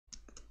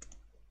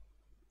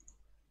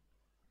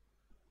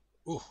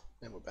Ooh,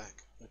 and we're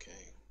back. Okay.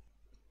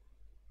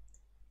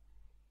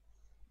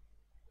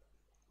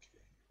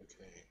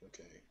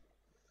 Okay.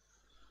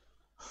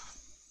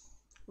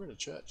 We're in a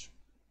church.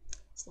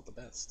 It's not the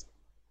best.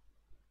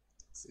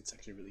 It's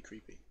actually really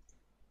creepy.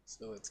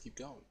 So let's keep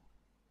going.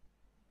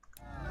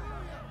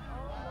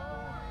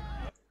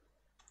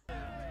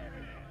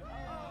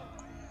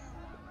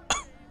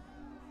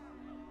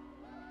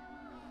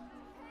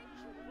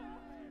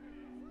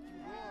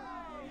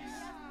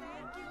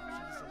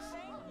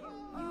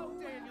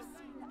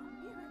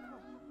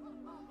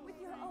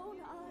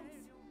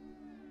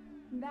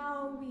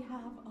 Now we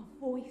have a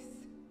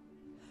voice,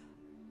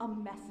 a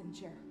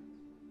messenger.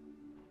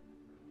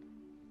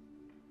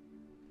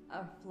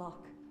 Our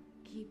flock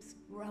keeps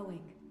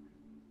growing.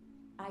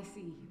 I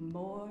see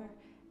more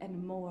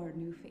and more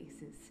new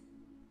faces.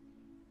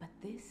 But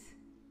this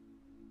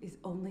is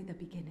only the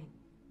beginning.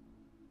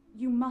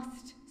 You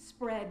must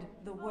spread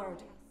the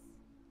word.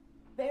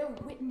 Bear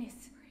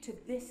witness to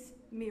this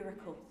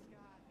miracle.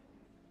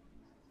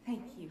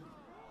 Thank you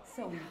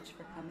so much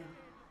for coming.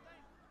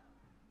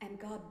 And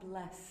God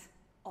bless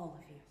all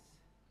of you.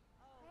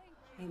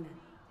 Amen.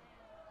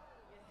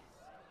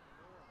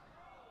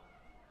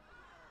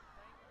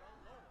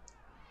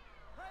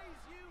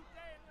 Praise you,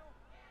 Daniel.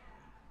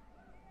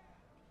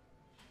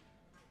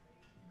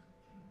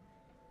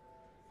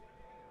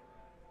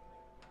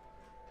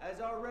 As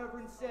our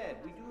Reverend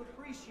said, we do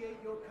appreciate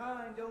your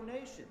kind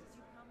donations.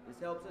 This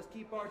helps us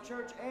keep our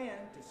church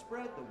and to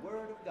spread the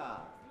word of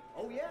God.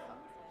 Oh yeah,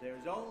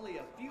 there's only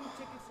a few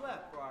tickets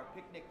left for our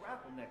picnic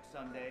raffle next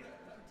Sunday.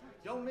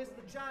 Don't miss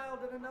the child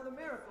and another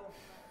miracle.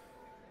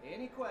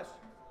 Any questions,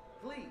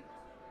 please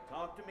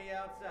talk to me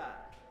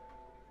outside.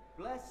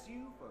 Bless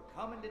you for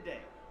coming today.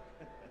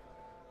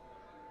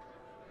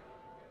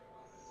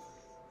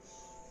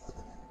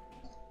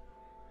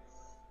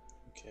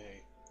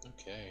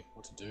 Okay,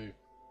 what to do?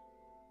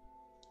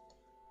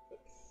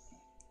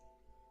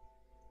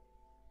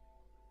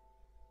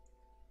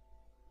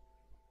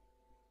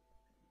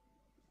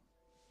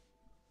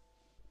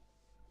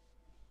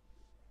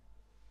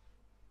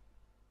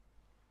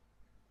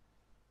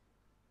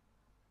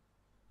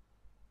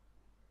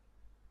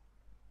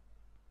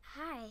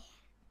 Hi.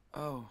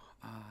 Oh,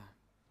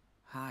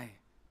 hi.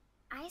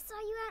 I saw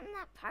you out in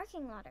that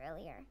parking lot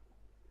earlier.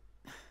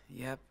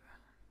 Yep,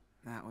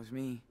 that was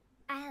me.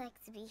 I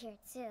like to be here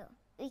too.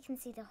 We can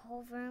see the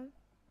whole room,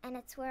 and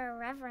it's where a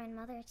Reverend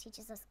Mother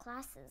teaches us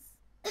classes.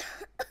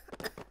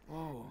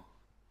 Whoa.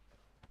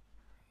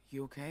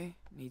 You okay?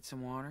 Need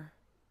some water?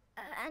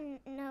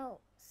 No,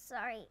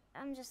 sorry.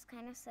 I'm just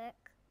kind of sick.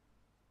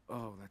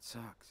 Oh, that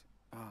sucks.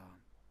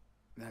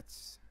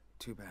 That's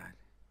too bad.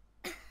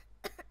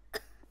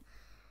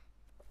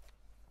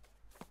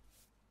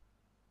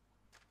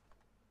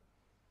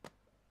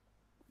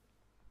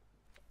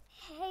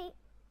 Hey,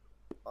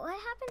 what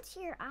happened to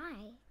your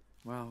eye?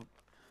 Well,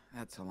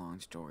 that's a long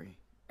story.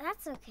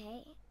 That's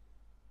okay.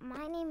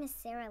 My name is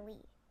Sarah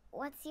Lee.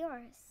 What's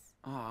yours?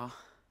 Aw,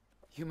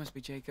 you must be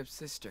Jacob's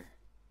sister.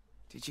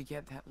 Did you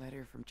get that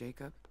letter from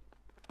Jacob?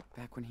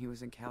 Back when he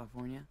was in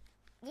California?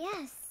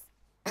 Yes.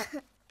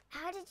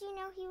 How did you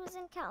know he was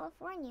in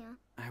California?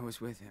 I was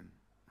with him.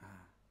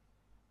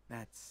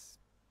 That's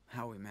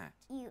how we met.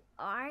 You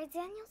are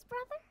Daniel's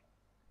brother?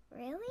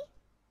 Really?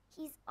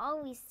 He's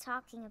always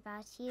talking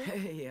about you.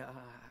 Hey,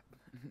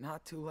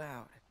 not too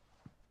loud.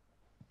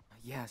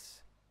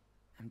 Yes,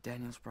 I'm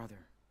Daniel's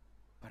brother,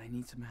 but I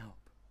need some help.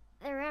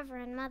 The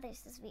Reverend Mother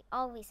says we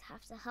always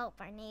have to help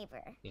our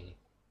neighbor.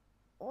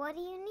 What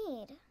do you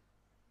need?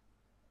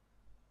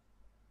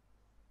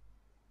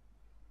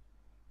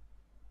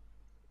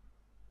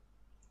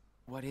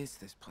 What is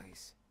this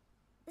place?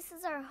 This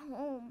is our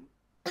home.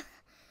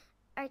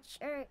 Our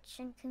church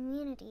and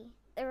community.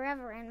 The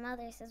Reverend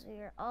Mother says we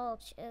were all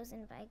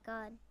chosen by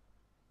God.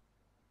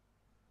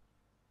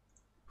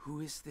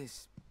 Who is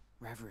this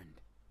Reverend?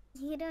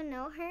 You don't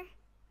know her?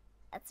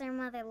 That's our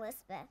mother,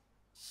 Lisbeth.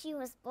 She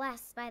was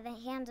blessed by the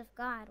hand of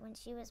God when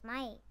she was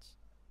my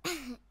age.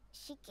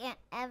 She can't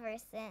ever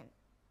sin.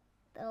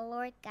 The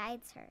Lord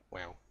guides her.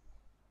 Wow.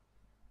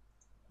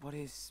 What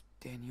is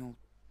Daniel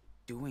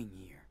doing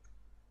here?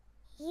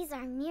 He's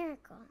our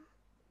miracle,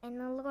 and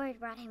the Lord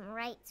brought him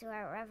right to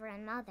our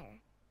Reverend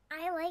Mother.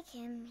 I like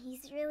him.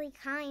 He's really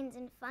kind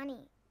and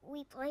funny.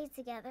 We play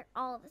together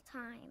all the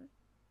time.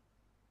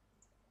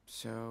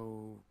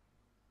 So,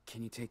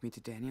 can you take me to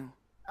Daniel?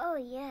 Oh,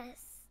 yes.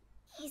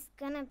 He's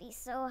gonna be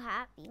so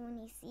happy when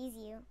he sees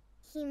you.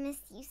 He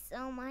missed you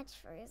so much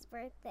for his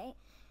birthday.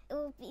 It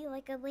will be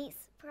like a late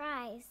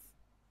surprise.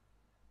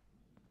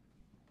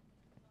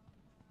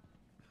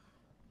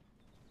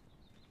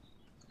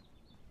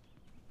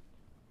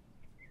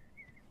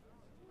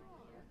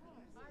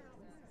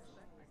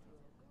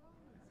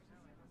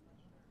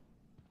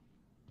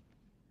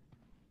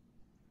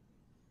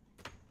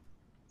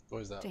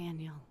 What is that?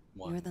 Daniel,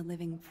 One. you're the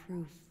living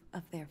proof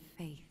of their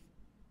faith.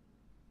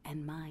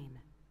 And mine.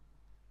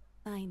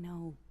 I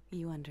know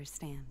you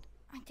understand.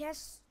 I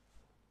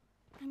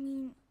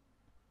mean...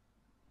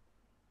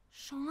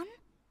 Sean?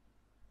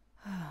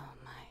 Oh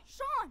my.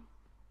 Sean!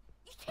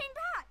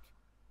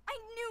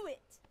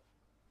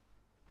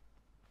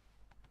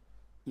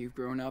 You've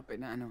grown up,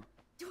 and I know.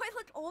 Do I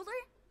look older?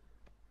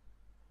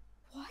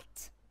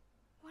 What?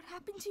 What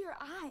happened to your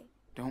eye?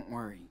 Don't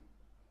worry.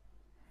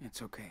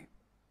 It's okay.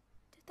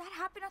 Did that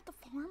happen at the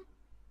farm?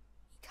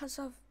 Because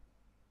of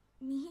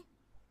me?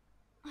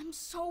 I'm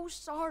so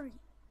sorry.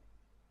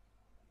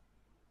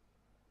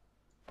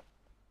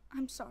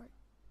 I'm sorry.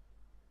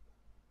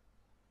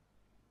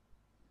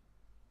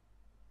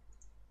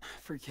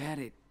 Forget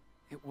it.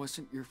 It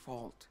wasn't your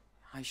fault.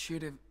 I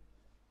should have...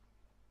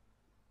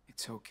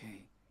 It's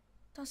okay.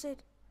 Does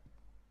it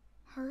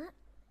hurt?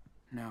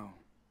 No.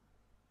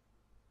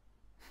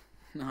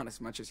 Not as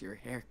much as your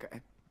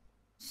haircut.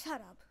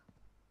 Shut up.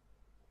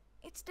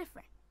 It's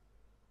different.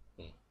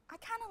 Hmm. I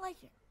kind of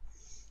like it.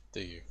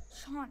 Do you?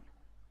 Sean,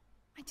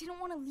 I didn't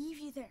want to leave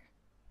you there.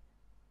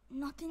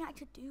 Nothing I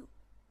could do.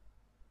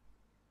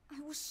 I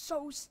was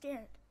so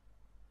scared.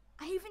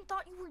 I even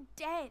thought you were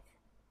dead.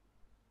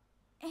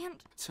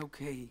 And It's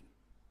okay.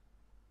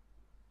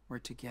 We're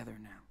together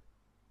now.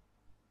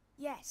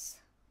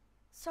 yes.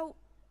 So,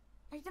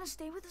 are you gonna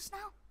stay with us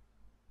now?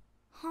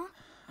 Huh?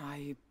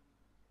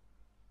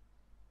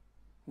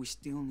 We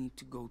still need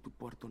to go to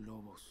Puerto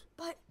Lobos.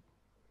 But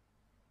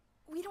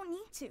we don't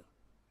need to.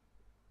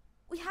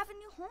 We have a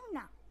new home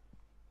now.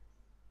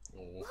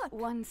 Oh. Look.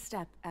 One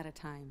step at a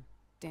time,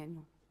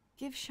 Daniel.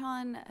 Give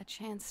Sean a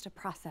chance to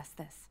process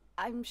this.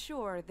 I'm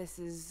sure this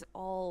is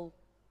all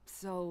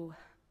so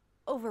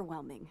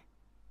overwhelming.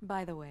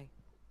 By the way,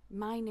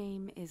 my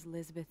name is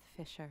Lisbeth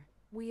Fisher.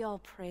 We all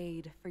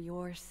prayed for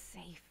your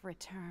safe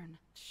return.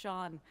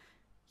 Sean,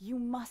 you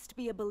must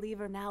be a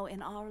believer now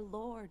in our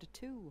Lord,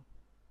 too.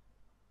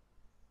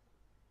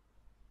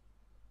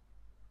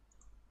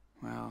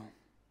 Well...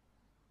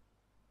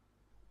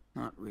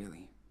 not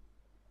really.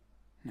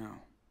 No.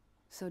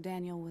 So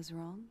Daniel was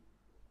wrong?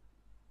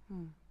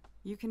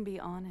 You can be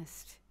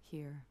honest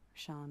here,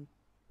 Sean.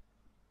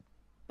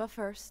 But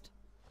first,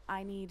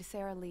 I need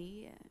Sarah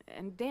Lee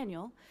and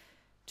Daniel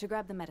to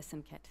grab the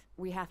medicine kit.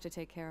 We have to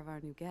take care of our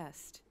new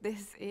guest.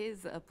 This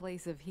is a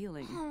place of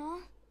healing. Aw.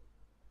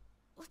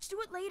 Let's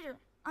do it later.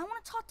 I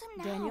want to talk to him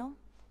now. Daniel?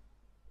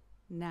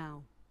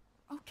 Now.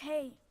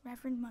 Okay,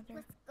 Reverend Mother.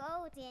 Let's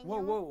go, Daniel. Whoa,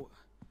 whoa.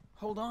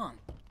 Hold on.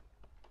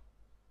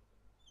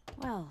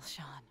 Well,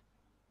 Sean,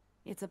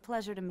 it's a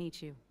pleasure to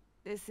meet you.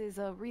 This is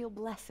a real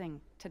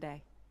blessing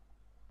today.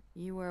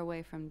 You were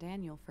away from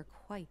Daniel for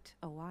quite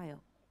a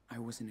while. I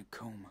was in a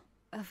coma.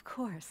 Of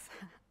course.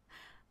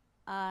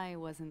 I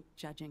wasn't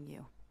judging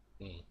you.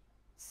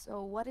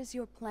 So what is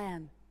your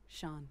plan,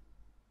 Sean?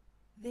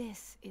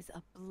 This is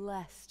a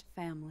blessed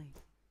family.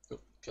 Oh,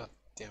 God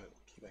damn it.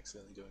 I keep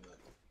accidentally doing that.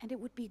 And it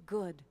would be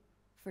good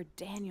for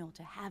Daniel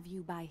to have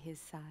you by his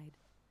side.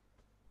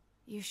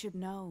 You should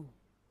know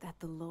that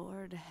the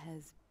Lord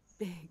has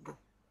big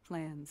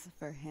plans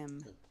for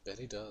him. I bet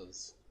he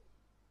does.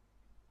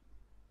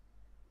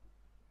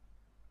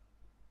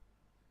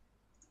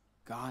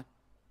 God?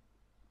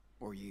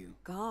 Or you?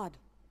 God,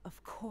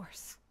 of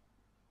course.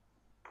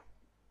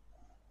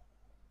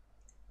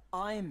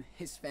 I'm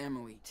his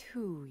family.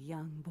 2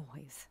 young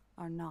boys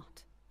are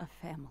not a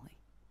family.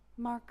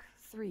 Mark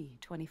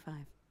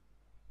 3:25.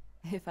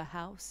 If a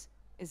house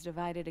is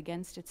divided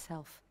against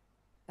itself,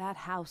 that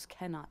house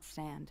cannot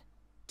stand.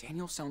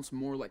 Daniel sounds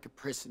more like a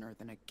prisoner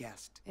than a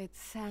guest. It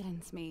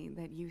saddens me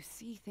that you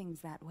see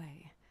things that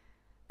way,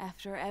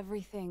 after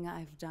everything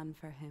I've done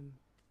for him.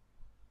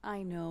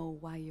 I know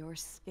why you're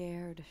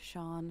scared,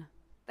 Sean.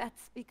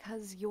 That's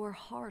because your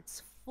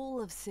heart's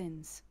full of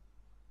sins.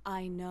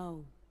 I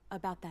know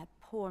about that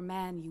poor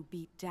man you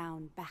beat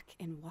down back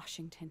in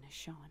Washington,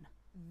 Sean.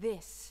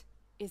 This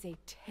is a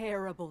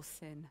terrible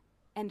sin,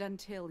 and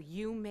until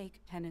you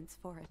make penance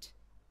for it,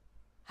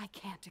 I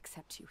can't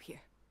accept you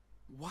here.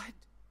 What?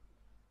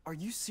 Are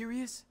you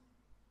serious?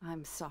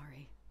 I'm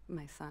sorry,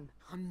 my son.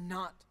 I'm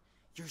not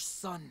your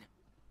son.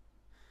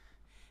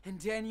 And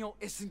Daniel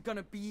isn't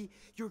gonna be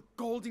your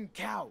golden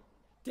cow.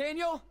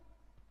 Daniel?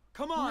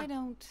 Come on! Why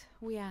don't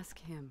we ask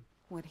him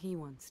what he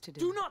wants to do?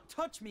 Do not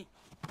touch me!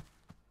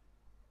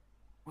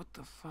 What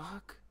the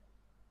fuck?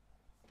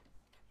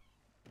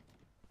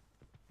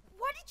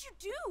 What did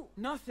you do?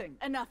 Nothing.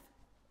 Enough!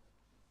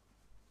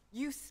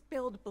 You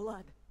spilled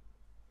blood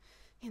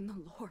in the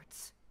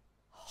Lord's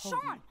home.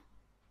 Sean,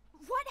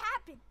 what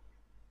happened?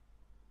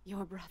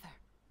 Your brother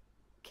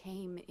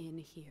came in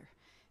here,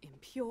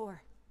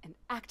 impure and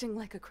acting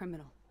like a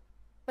criminal.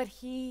 But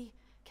he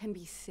can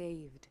be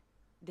saved,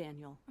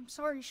 Daniel. I'm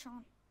sorry,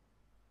 Sean.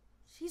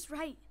 She's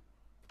right.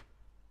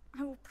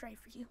 I will pray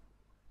for you.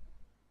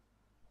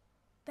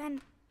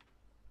 Then,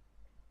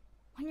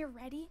 when you're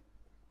ready,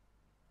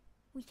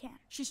 we can.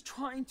 She's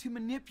trying to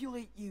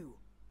manipulate you.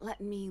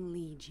 Let me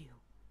lead you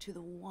to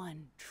the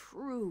one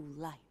true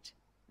light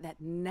that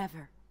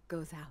never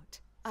goes out.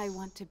 I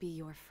want to be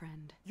your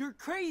friend. You're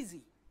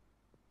crazy.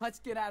 Let's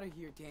get out of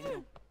here,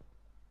 Daniel.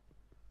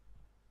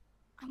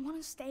 I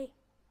want to stay.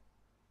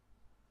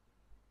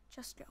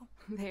 Just go.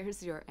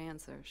 There's your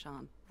answer,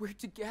 Sean. We're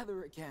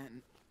together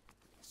again.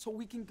 So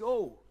we can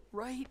go,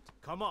 right?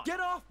 Come on. Get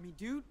off me,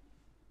 dude.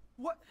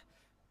 What?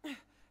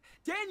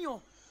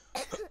 Daniel!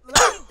 Let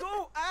me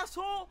go,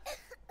 asshole!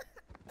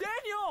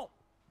 Daniel!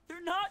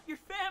 They're not your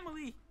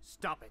family!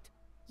 Stop it.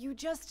 You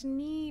just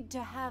need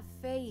to have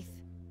faith.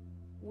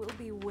 We'll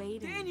be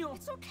waiting. Daniel!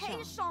 It's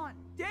okay, Sean.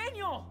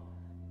 Daniel!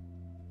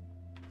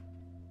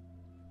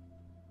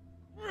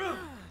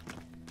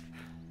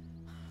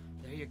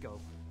 There you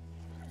go.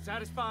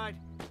 Satisfied?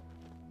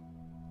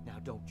 Now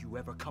don't you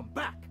ever come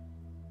back!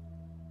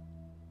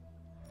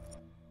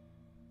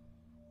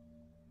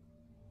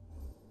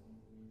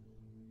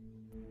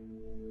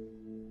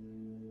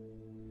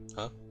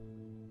 Huh?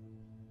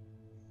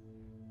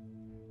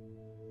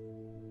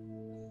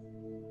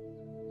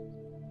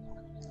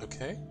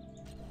 Okay.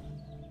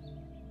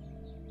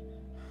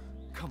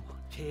 Come on,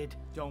 kid.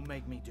 Don't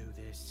make me do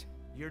this.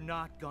 You're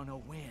not gonna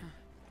win.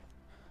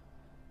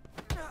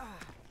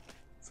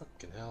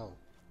 Fucking hell.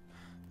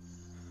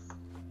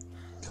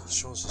 God,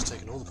 Sean's just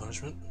taking all the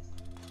punishment.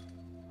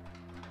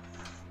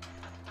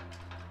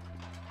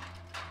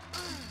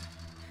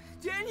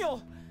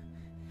 Daniel!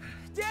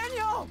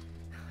 Daniel!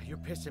 You're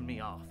pissing me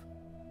off.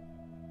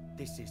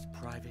 This is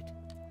private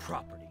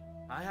property.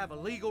 I have a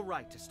legal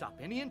right to stop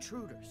any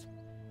intruders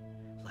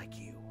like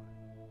you.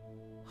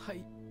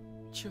 I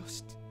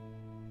just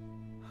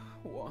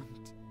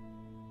want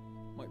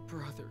my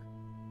brother.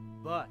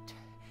 But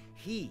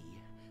he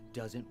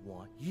doesn't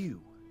want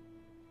you.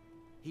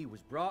 He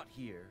was brought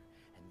here,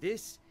 and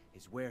this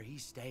is where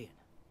he's staying.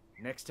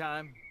 Next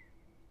time,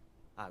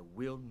 I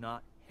will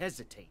not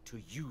hesitate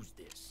to use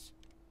this.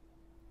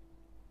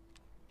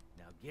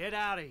 Now get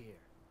out of here.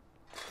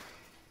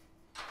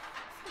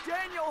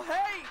 Daniel,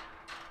 hey!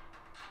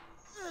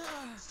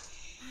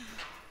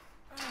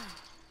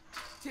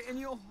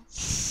 Daniel.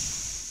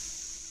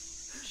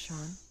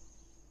 Sean?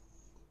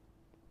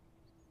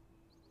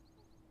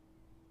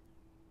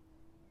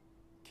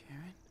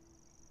 Karen?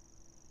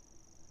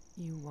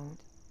 You won't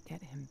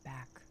get him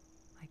back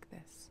like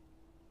this.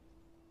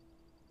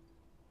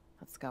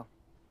 Let's go.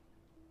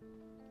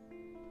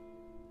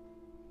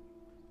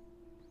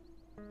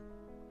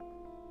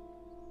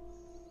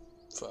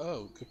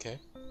 Oh, okay.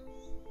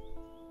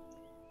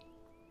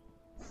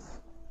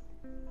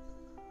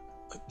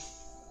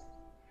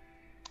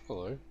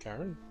 Hello,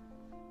 Karen.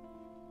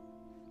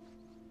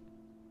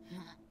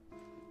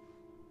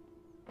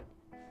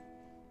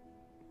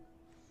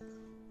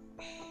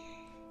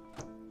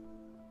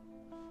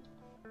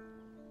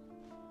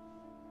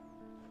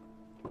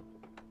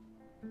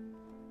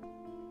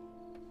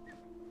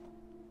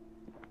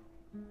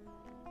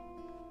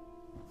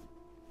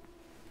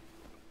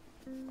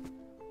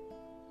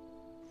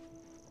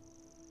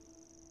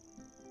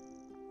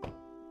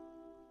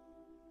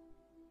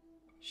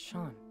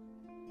 Sean,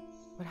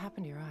 what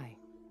happened to your eye?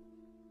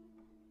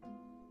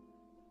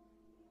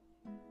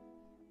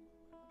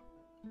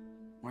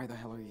 Why the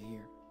hell are you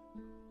here?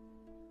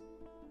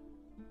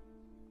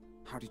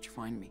 How did you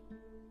find me?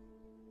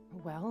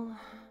 Well,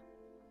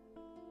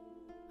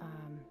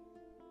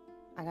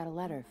 I got a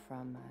letter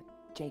from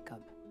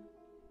Jacob.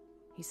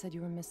 He said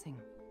you were missing.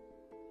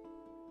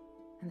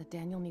 And that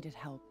Daniel needed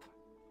help.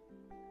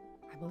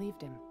 I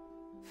believed him.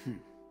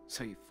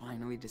 So you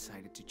finally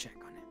decided to check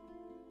on him.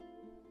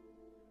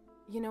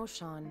 You know,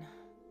 Sean,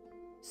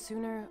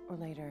 sooner or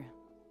later,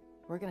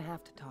 we're gonna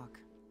have to talk.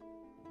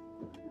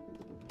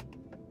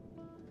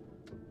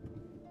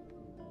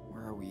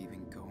 Where are we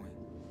even going?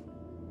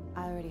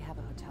 I already have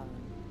a hotel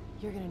room.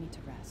 You're gonna need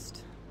to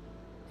rest.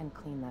 And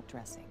clean that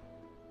dressing.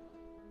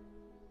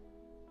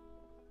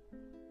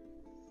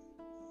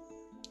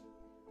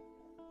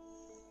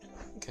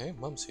 Okay,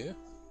 Mum's here,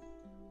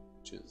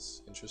 which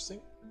is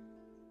interesting.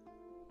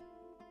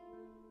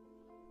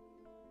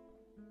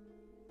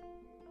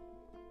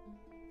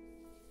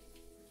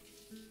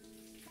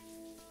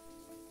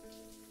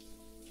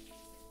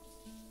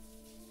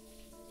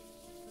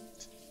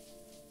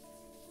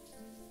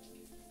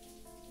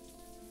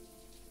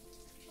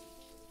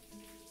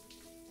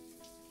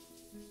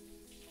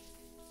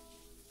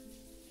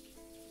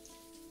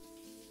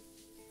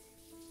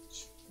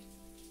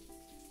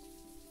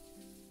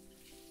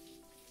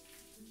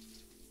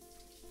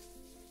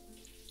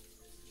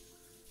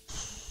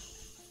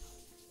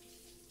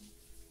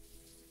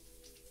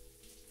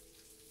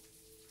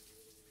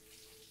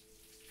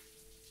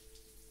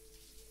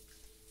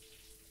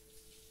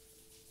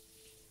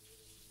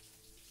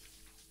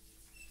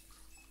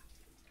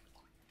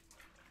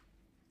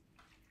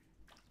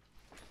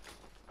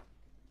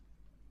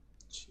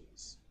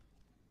 Jeez.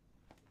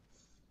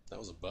 That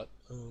was a butt.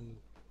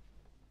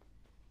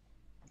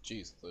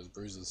 Jeez, those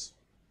bruises.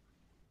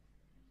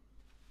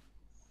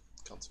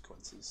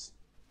 Consequences.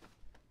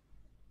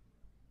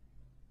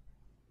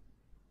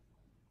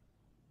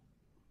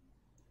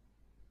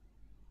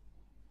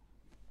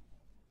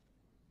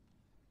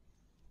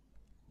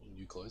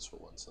 New clothes for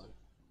once, though.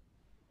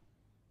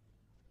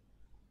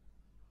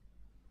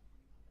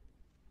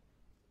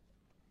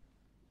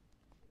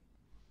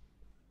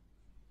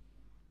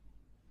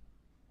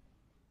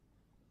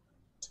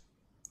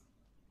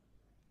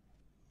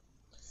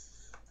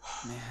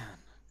 Man.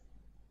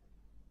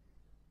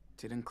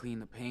 Didn't clean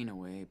the pain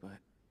away, but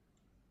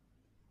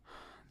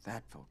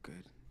That felt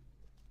good.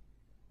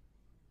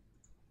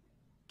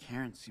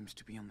 Karen seems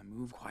to be on the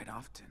move quite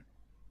often.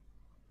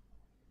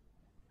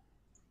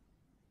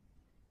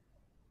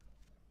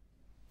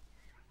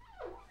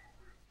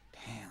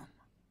 Damn.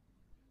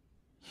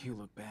 You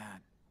look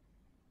bad.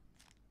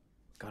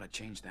 Gotta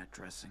change that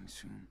dressing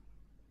soon.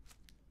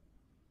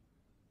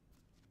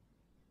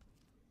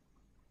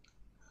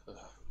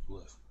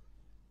 Woof.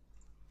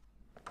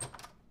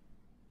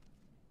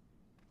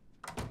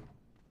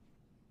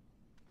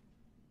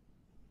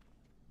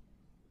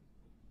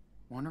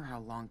 Wonder how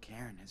long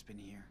Karen has been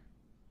here.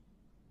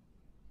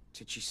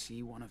 Did she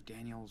see one of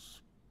Daniel's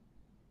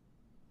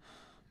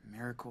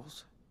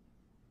miracles?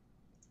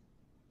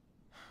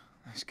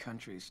 This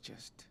country's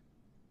just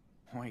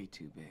way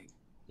too big.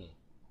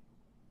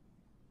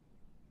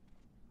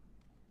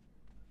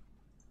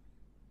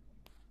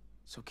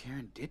 So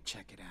Karen did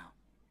check it out.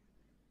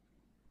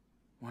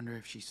 Wonder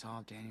if she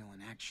saw Daniel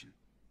in action.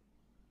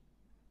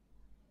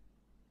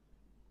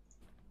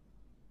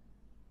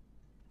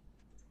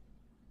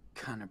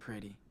 Kinda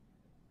pretty.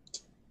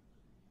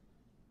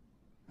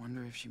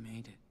 Wonder if she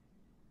made it.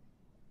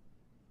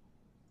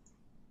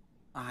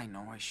 I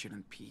know I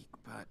shouldn't peek,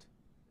 but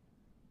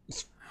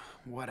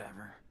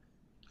whatever.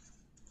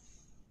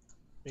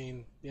 I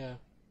mean, yeah,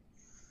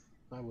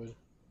 I would.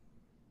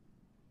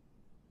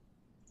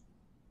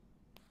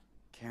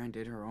 Karen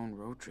did her own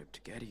road trip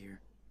to get here.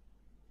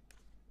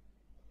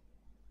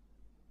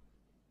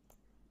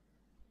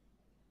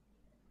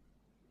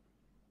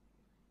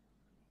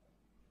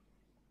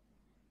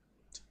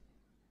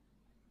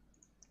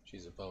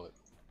 She's a poet.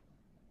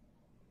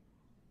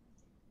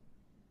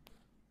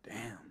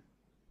 Damn.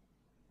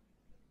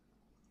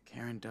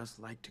 Karen does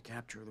like to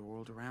capture the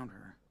world around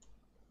her.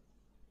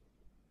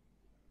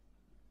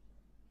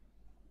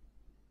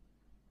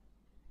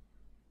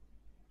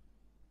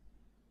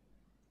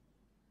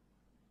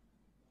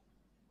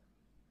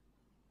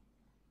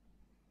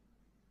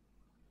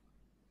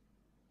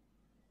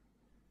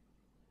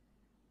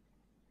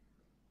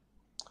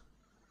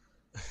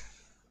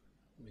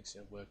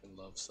 Mixing up work and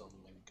love seldom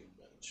make a good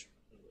match.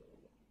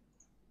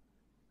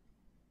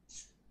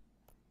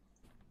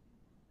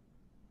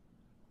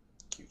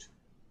 Cute.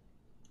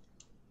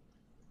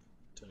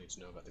 Don't need to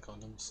know about the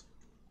condoms.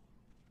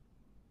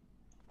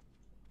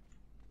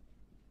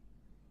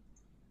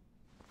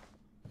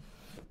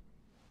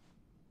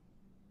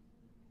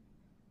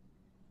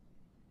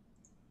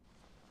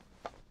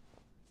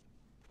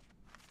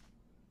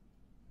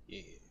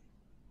 Yeah.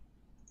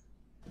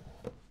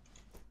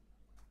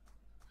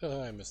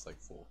 I missed like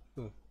 4.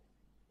 There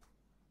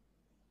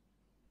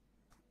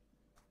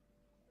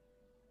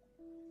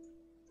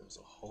was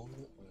a hole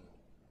in it?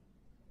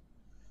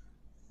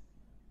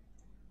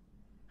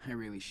 I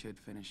really should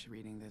finish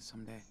reading this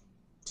someday.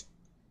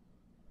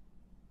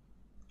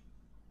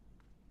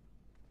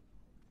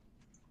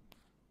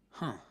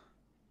 Huh.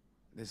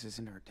 This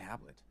isn't her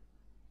tablet.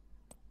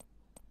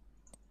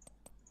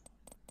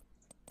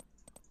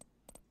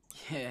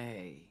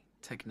 Yay,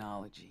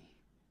 technology.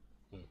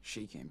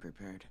 She came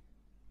prepared.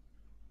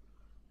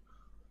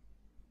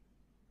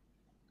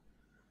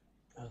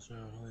 Pastor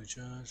of Holy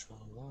Church, blah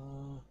blah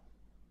blah.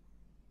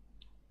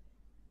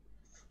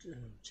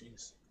 Oh,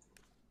 jeez.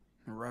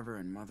 The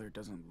Reverend Mother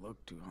doesn't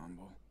look too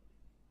humble.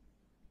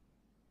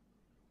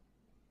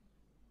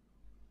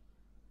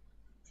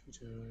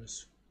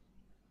 Features.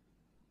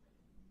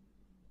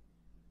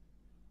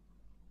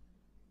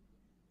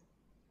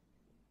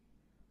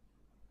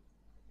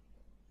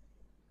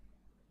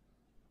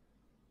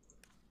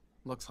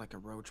 Looks like a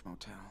roach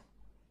motel.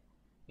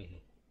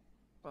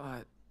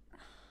 But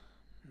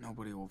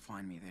nobody will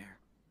find me there.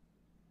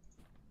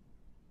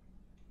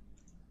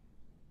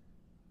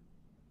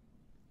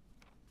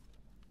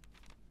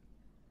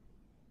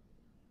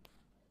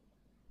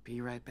 Be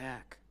right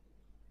back.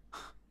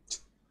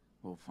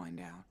 We'll find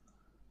out.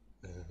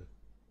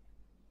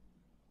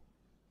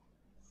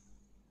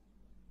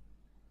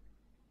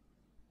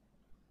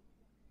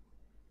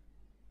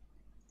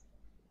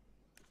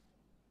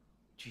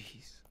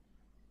 Jeez.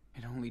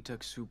 It only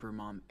took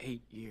Supermom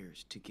 8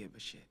 years to give a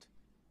shit.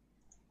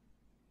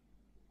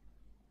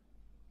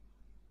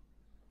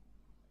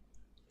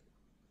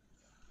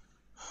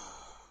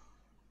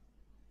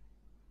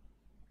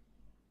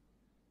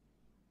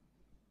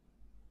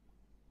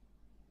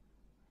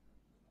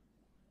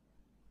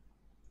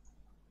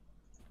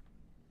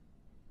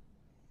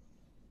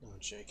 Oh,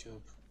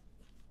 Jacob.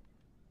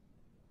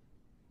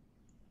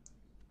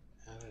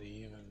 How did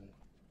he even...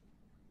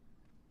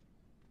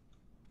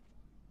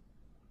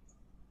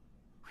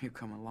 We've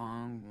come a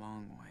long,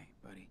 long way,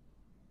 buddy.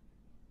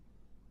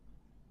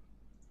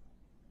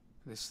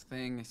 This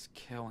thing is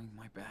killing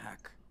my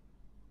back.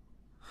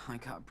 I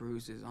got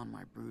bruises on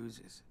my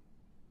bruises.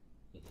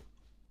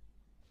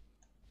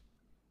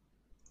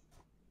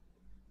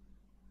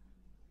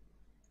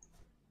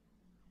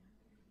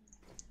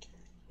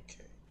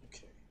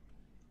 Okay.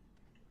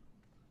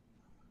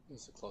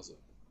 There's the closet.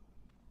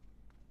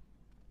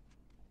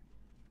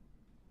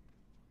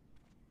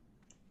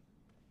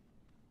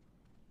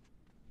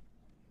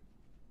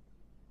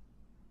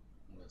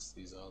 guess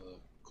these are the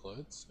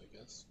clothes, I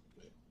guess.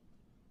 Wait.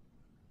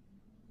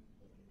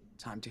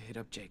 Time to hit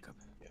up Jacob.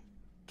 Yeah.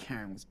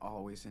 Karen was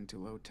always into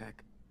low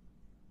tech.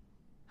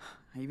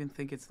 I even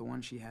think it's the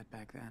one she had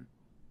back then.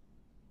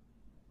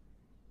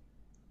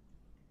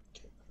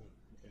 Okay,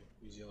 okay.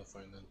 Use yellow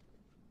phone then.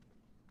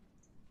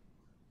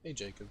 Hey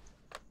Jacob.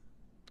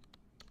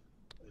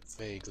 I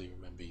vaguely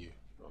remember you.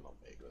 Well, not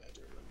vaguely, I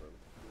do remember him.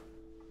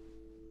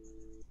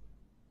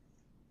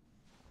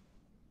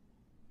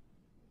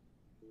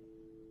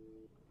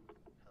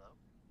 Hello?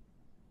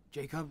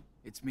 Jacob,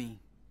 it's me,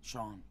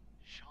 Sean.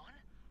 Sean?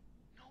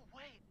 No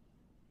way!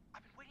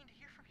 I've been waiting to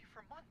hear from you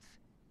for months.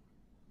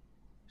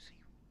 So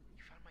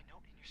you found my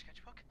note in your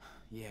sketchbook?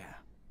 Yeah,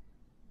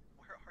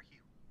 Where are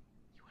you?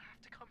 You have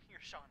to come here,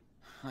 Sean.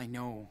 I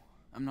know.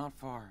 I'm not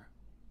far.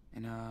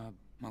 In a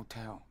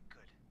motel.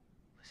 Good.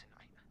 Listen,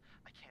 I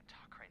can't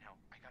talk right now.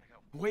 I gotta go.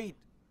 Wait!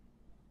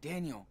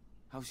 Daniel,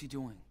 how's he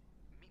doing?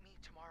 Meet me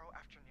tomorrow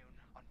afternoon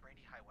on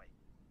Brandy Highway.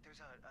 There's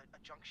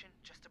a junction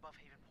just above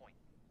Haven Point.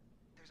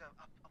 There's a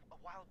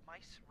wild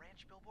mice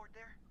ranch billboard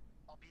there.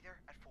 I'll be there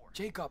at 4.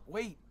 Jacob,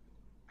 wait!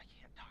 I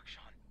can't talk,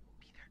 Sean.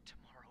 Be there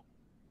tomorrow.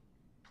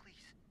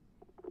 Please.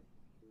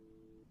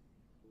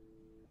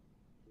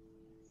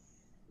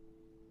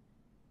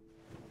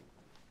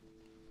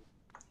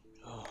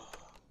 Oh.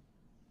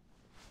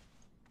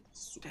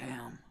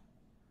 Damn.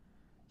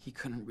 He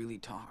couldn't really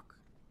talk.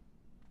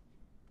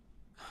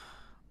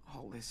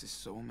 All this is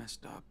so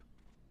messed up.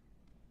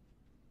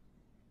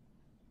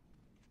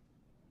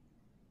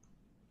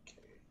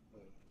 Okay.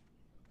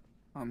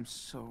 I'm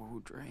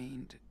so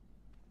drained.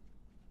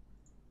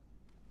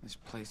 This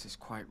place is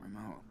quite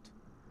remote.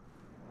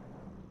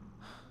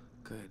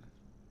 Good.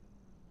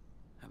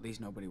 At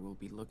least nobody will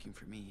be looking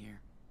for me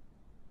here.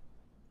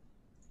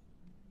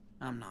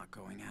 I'm not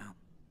going out.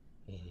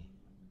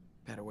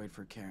 Better wait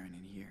for Karen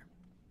in here.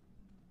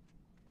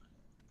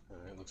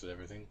 Alright, looks at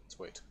everything. Let's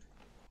wait.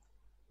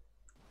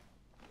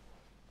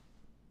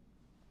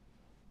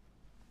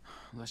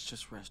 Let's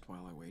just rest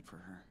while I wait for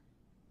her.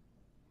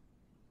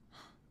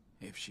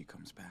 If she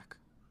comes back.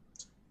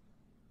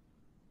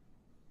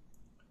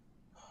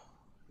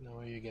 Know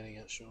where you're getting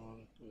at,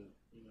 Sean. You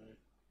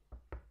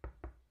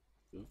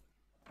know. Ooh.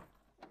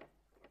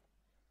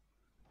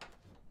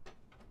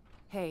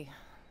 Hey,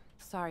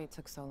 sorry it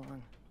took so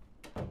long.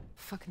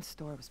 Fucking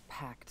store was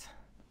packed.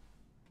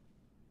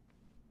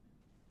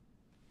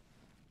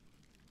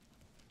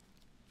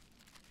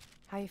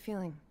 How you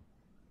feeling?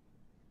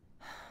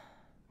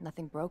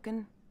 Nothing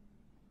broken?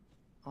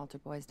 Altar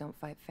boys don't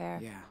fight fair?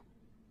 Yeah.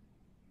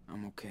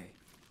 I'm okay.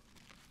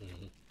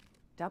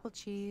 Double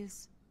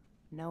cheese,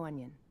 no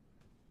onion,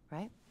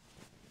 right?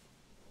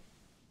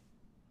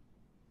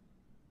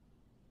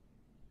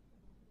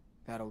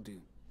 That'll do.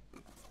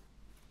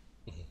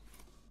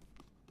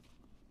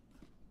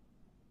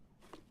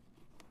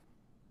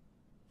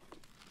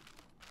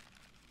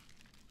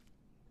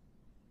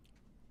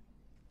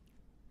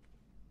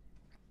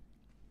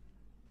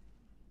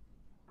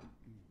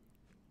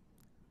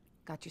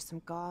 Got you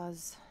some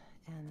gauze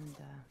and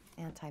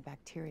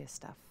antibacteria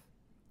stuff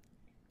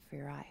for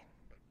your eye.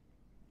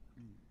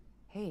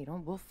 Hey,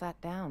 don't wolf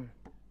that down.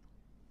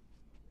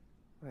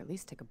 Or at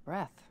least take a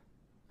breath.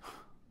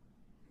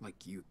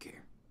 Like you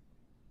care.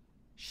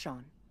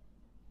 Sean,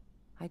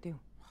 I do.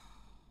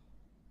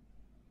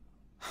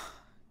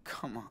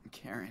 Come on,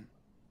 Karen.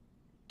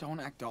 Don't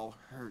act all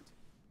hurt.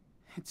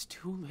 It's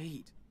too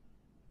late.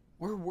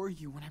 Where were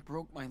you when I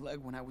broke my leg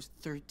when I was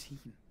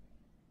 13?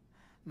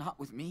 Not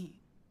with me.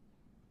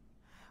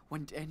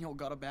 When Daniel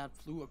got a bad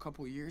flu a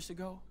couple years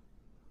ago,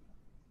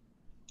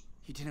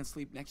 you didn't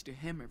sleep next to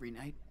him every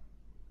night.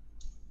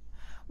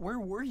 Where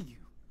were you?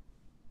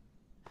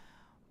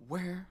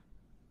 Where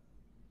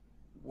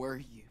were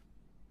you?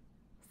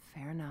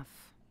 Fair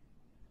enough.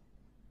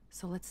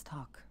 So let's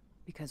talk,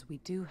 because we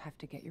do have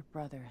to get your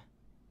brother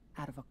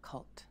out of a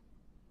cult.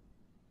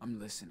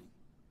 I'm listening.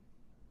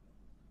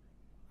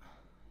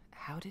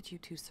 How did you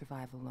two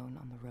survive alone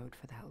on the road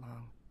for that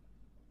long?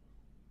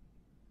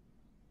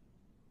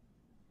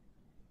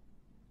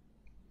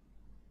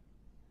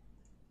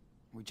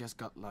 We just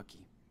got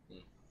lucky.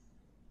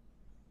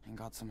 And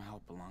got some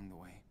help along the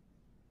way.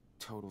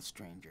 Total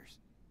strangers.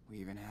 We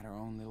even had our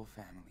own little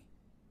family.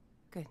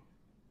 Good.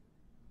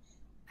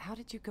 How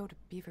did you go to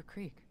Beaver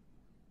Creek?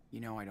 You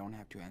know I don't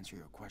have to answer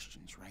your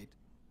questions, right?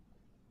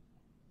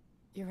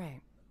 You're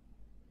right.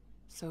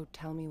 So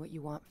tell me what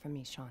you want from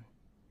me, Sean.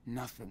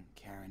 Nothing,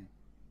 Karen.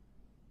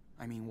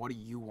 I mean, what do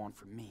you want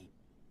from me?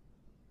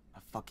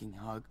 A fucking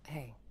hug?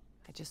 Hey,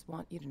 I just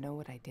want you to know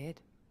what I did,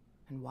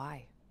 and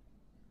why,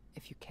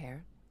 if you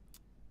care.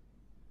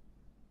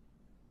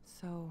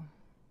 So,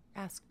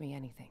 ask me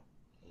anything.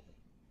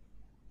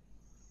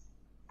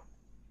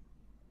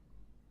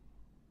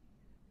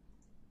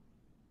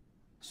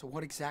 So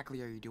what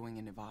exactly are you doing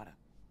in Nevada?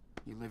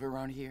 You live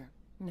around here?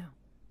 No,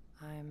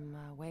 I'm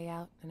way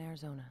out in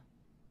Arizona.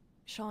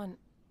 Sean,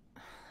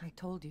 I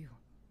told you.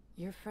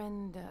 Your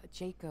friend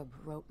Jacob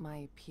wrote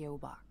my P.O.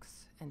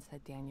 box and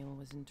said Daniel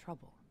was in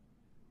trouble.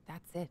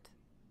 That's it.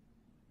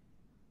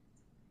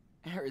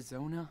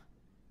 Arizona?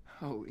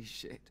 Holy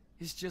shit.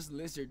 It's just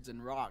lizards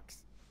and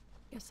rocks.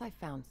 Guess I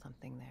found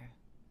something there.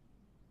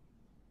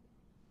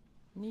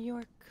 New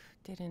York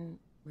didn't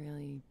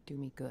really do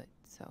me good,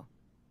 so...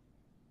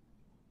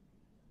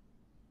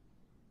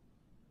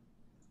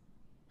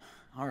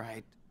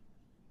 Alright.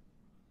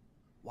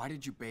 Why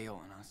did you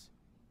bail on us?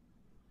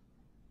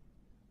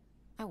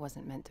 I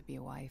wasn't meant to be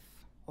a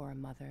wife or a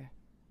mother.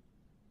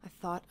 I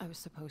thought I was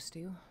supposed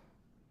to.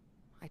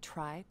 I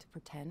tried to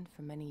pretend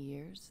for many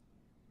years.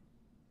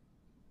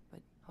 But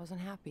I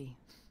wasn't happy,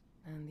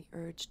 and the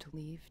urge to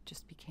leave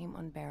just became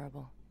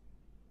unbearable.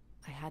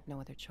 I had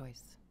no other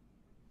choice.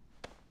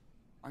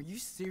 Are you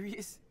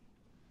serious?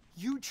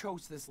 You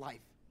chose this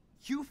life.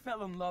 You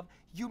fell in love.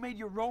 You made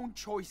your own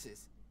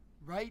choices,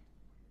 right?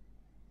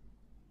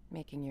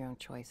 Making your own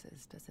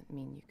choices doesn't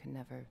mean you can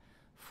never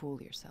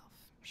fool yourself,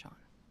 Sean.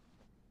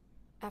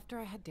 After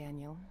I had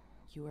Daniel,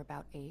 you were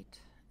about 8,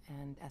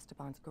 and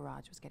Esteban's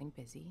garage was getting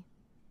busy.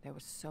 There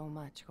was so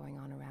much going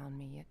on around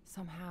me, yet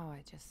somehow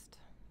I just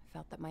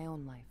felt that my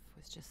own life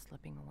was just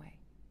slipping away.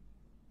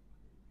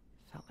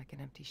 Felt like an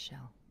empty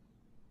shell.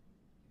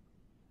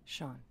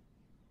 Sean,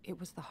 it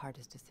was the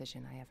hardest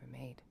decision I ever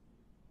made.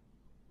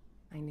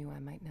 I knew I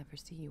might never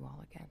see you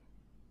all again,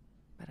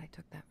 but I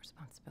took that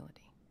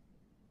responsibility.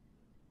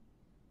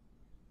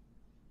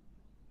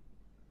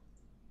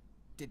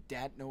 Did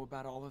Dad know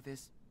about all of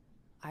this?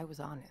 I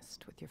was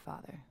honest with your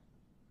father.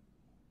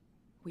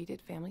 We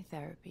did family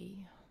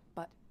therapy,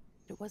 but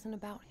it wasn't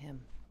about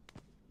him.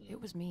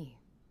 It was me.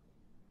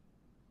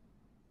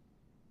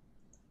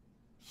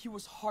 He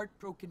was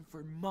heartbroken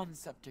for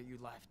months after you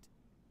left.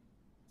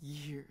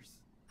 Years.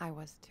 I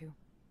was too.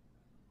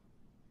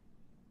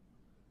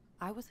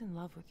 I was in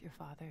love with your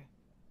father.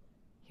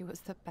 He was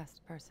the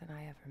best person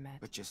I ever met.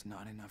 But just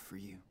not enough for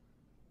you.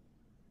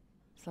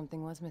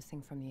 Something was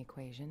missing from the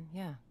equation,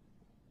 yeah.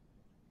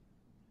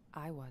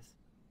 I was.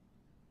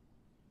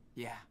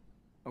 Yeah,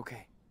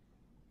 okay.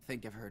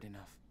 Think I've heard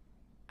enough.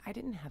 I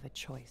didn't have a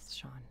choice,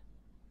 Sean.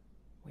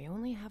 We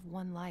only have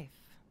one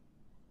life,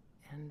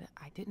 and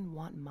I didn't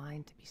want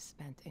mine to be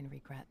spent in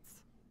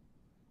regrets.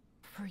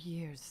 For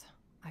years,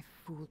 I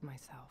fooled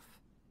myself,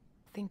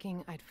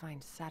 thinking I'd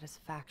find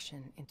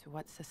satisfaction into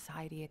what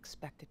society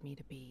expected me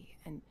to be,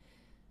 and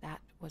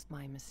that was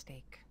my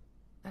mistake.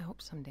 I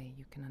hope someday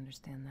you can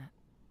understand that.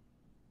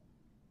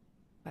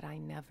 But I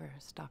never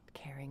stopped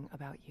caring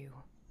about you.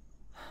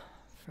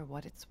 For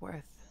what it's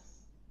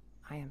worth,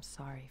 I am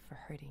sorry for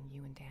hurting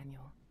you and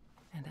Daniel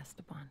and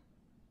Esteban.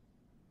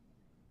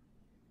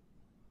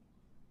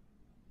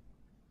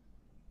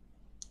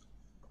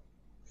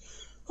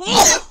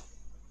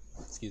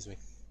 Excuse me.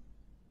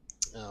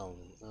 Oh.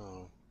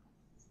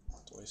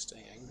 Do I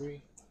stay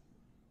angry?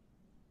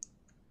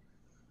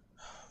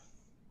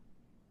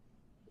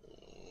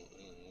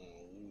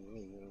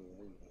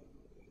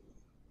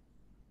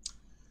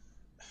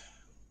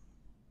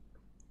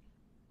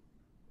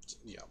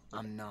 Yeah.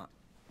 I'm not.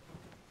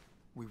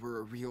 We were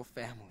a real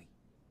family.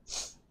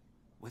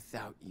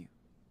 Without you.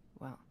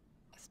 Well,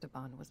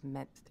 Esteban was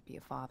meant to be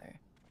a father.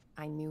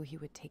 I knew he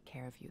would take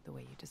care of you the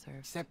way you deserved.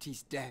 Except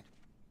he's dead.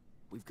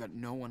 We've got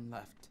no one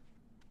left.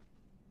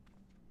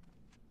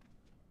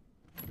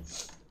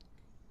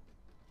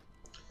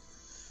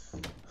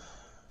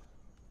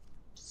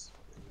 Just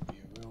gonna be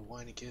a real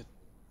whiny kid.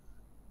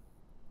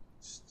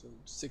 Still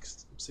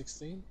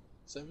 16?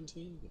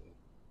 17?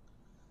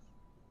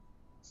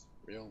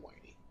 Real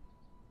whiny.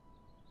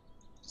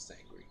 Just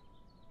angry.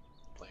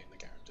 Playing the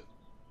character.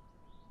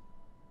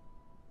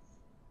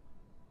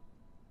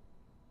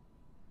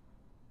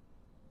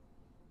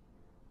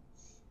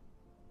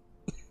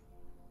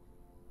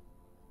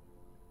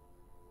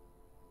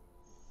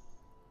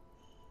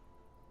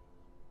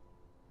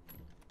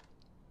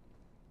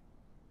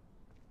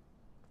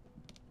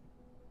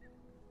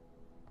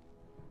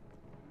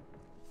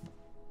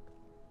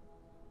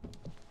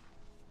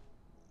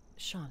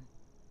 Sean,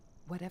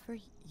 whatever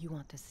you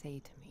want to say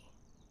to me,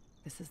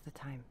 this is the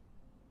time.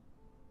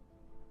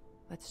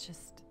 Let's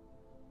just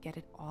get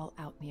it all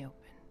out in the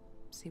open.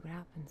 See what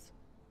happens.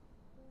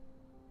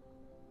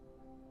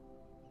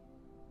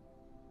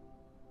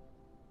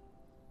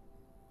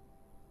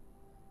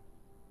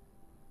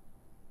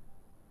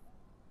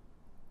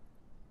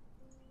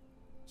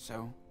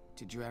 So,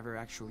 did you ever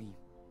actually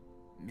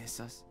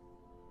miss us?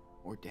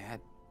 Or Dad?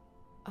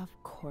 Of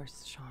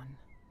course, Sean.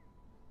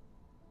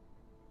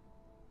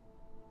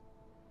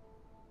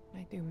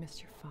 I do miss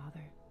your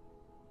father.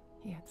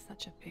 He had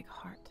such a big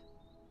heart.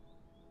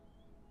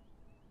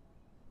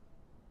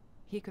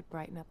 He could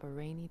brighten up a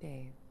rainy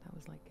day. That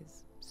was like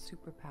his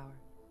superpower.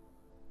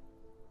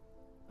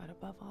 But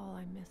above all,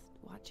 I missed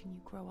watching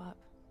you grow up.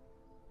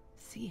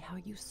 See how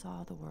you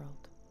saw the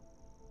world.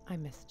 I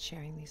missed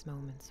sharing these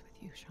moments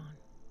with you, Sean.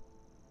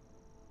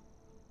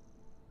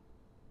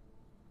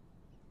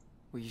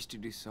 We used to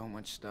do so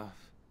much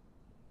stuff.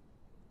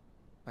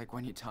 Like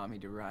when you taught me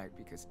to ride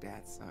because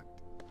Dad sucked.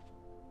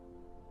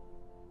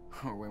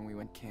 Or when we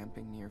went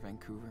camping near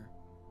Vancouver.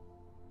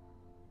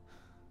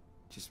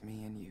 Just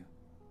me and you.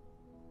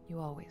 You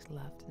always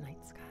loved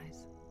night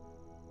skies.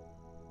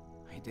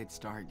 I did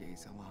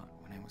stargaze a lot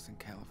when I was in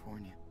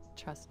California.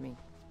 Trust me,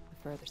 the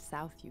further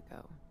south you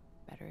go,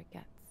 better it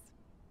gets.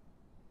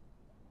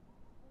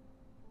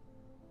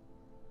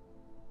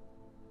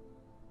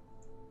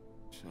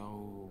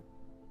 So...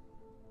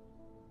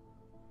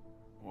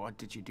 what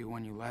did you do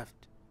when you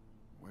left?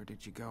 Where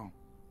did you go?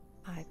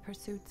 I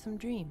pursued some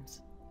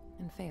dreams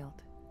and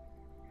failed.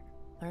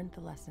 Learned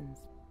the lessons.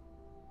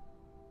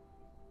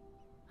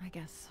 I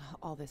guess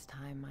all this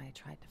time I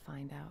tried to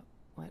find out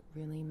what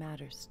really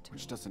matters to me.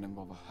 Which doesn't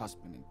involve a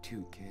husband and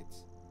 2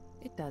 kids.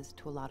 It does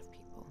to a lot of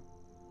people,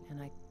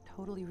 and I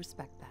totally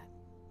respect that.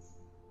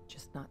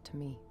 Just not to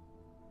me.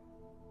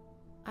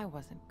 I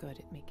wasn't good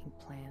at making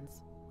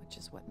plans, which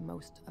is what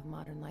most of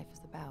modern life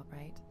is about,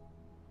 right?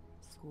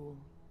 School,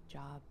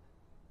 job,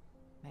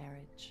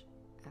 marriage.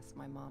 Ask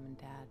my mom and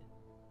dad.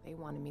 They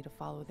wanted me to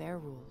follow their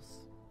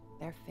rules,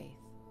 their faith.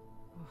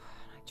 Oh,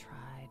 I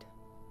tried,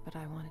 but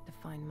I wanted to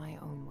find my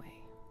own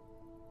way,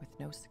 with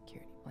no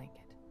security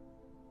blanket.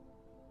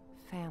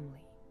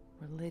 Family,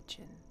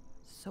 religion,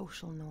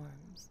 social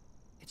norms.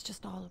 It's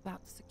just all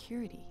about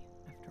security,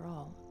 after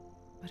all.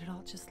 But it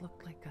all just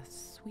looked like a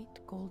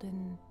sweet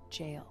golden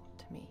jail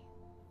to me.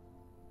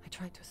 I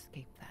tried to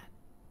escape that.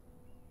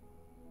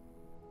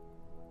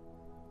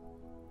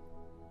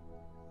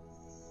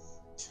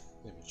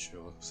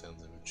 Immature,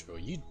 sounds immature.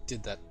 You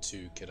did that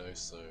too, kiddo,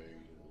 so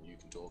you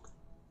can talk.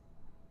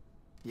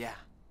 Yeah.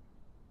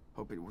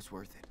 Hope it was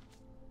worth it.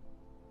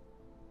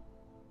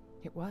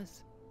 It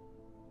was.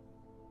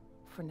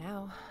 For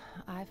now,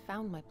 I've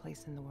found my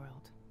place in the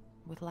world,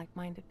 with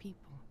like-minded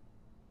people.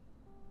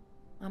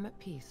 I'm at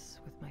peace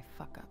with my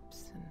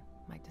fuck-ups and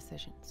my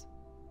decisions.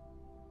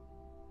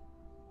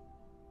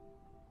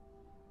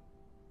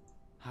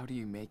 How do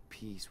you make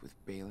peace with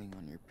bailing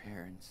on your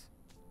parents,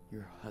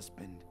 your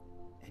husband,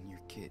 and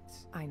your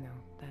kids? I know,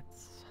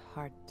 that's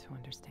hard to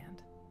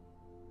understand.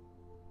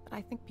 But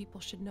I think people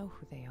should know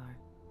who they are,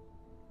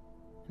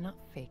 and not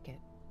fake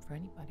it for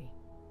anybody.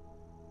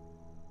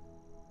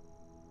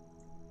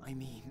 I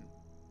mean,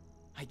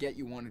 I get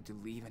you wanted to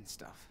leave and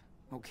stuff,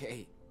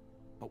 okay,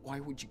 but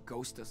why would you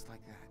ghost us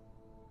like that?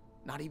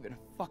 Not even a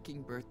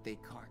fucking birthday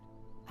card.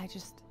 I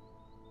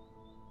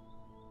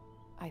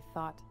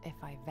thought if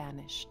I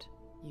vanished,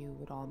 you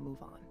would all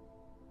move on.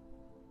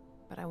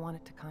 But I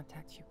wanted to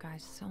contact you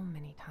guys so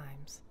many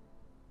times.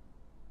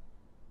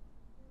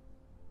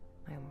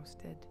 I almost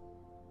did.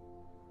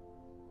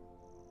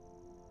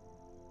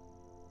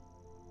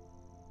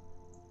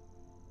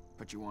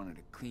 But you wanted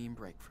a clean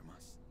break from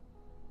us.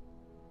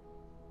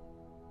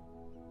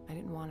 I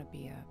didn't want to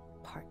be a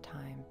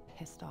part-time,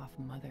 pissed-off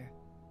mother.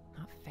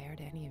 Not fair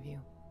to any of you.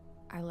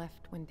 I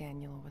left when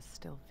Daniel was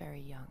still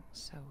very young,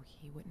 so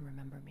he wouldn't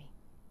remember me.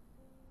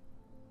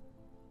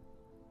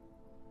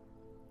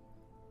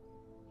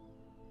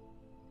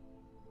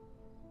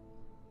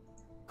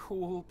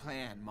 Cool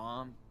plan,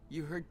 Mom.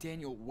 You hurt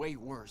Daniel way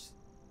worse.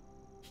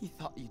 He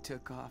thought you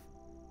took off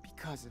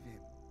because of him.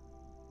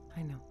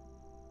 I know.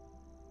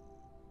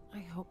 I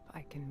hope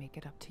I can make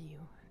it up to you,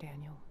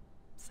 Daniel,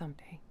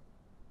 someday.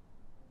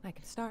 I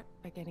can start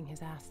by getting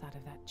his ass out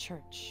of that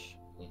church.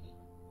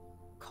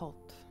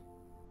 Cult.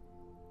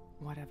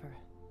 Whatever.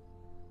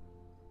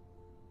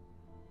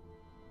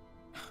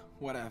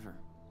 Whatever.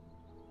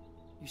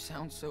 You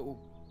sound so...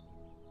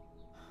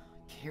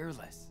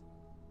 careless.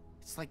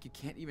 It's like you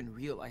can't even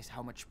realize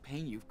how much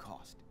pain you've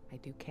caused. I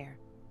do care.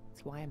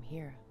 That's why I'm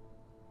here.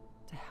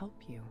 To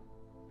help you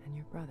and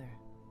your brother.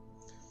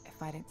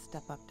 If I didn't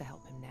step up to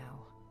help him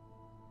now,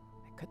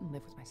 I couldn't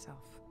live with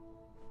myself.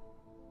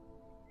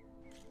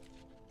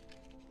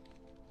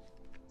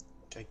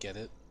 I get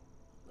it.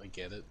 I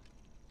get it.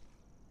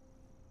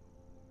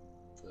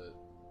 But,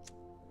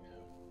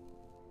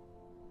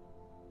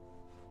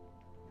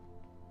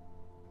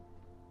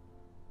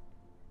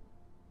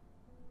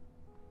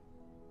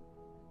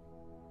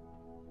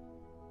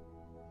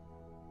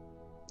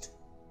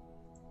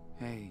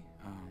 yeah. Hey,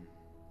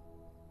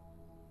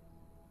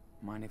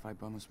 mind if I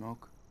bum a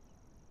smoke?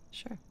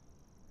 Sure.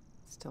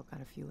 Still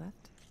got a few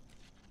left.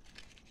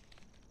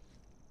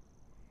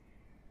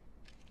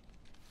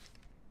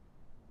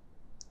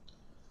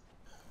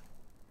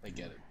 I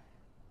get it.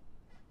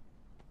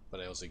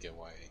 But I also get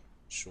why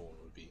Sean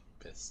would be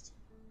pissed.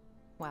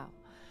 Wow.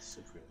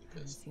 Supremely I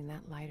haven't pissed. seen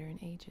that lighter in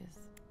ages.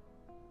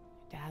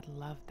 Your dad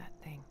loved that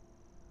thing.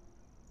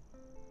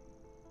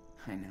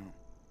 I know.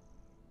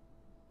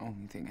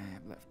 Only thing I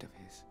have left of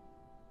his.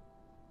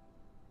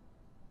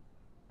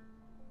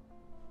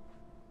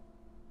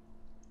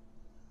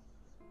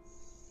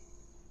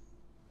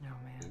 No,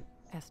 man.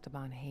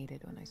 Esteban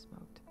hated when I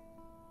smoked.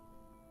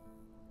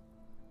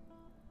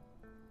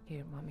 He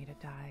didn't want me to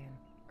die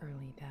an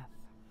early death.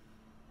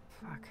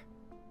 Fuck.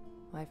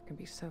 Life can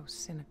be so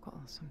cynical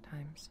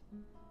sometimes.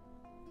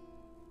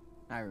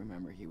 I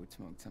remember he would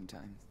smoke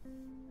sometimes.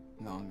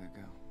 Long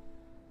ago.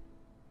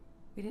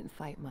 We didn't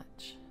fight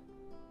much,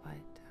 but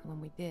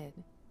when we did,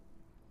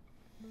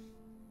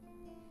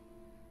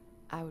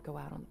 I would go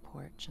out on the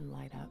porch and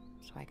light up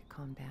so I could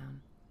calm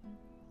down.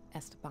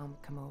 Esteban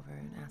would come over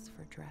and ask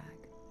for a drag.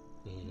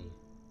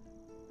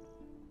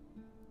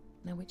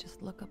 Now we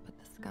just look up at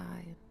the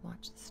sky and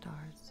watch the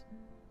stars,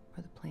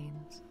 or the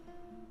planes.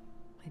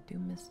 I do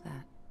miss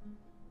that.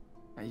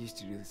 I used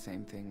to do the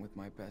same thing with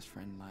my best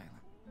friend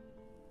Lila.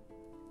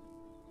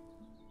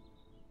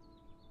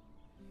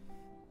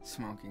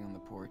 Smoking on the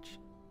porch,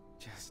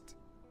 just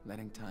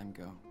letting time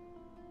go.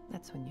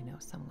 That's when you know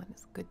someone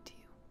is good to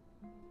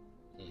you.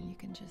 When you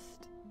can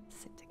just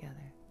sit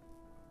together,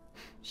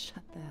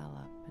 shut the hell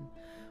up, and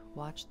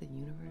watch the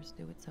universe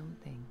do its own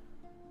thing.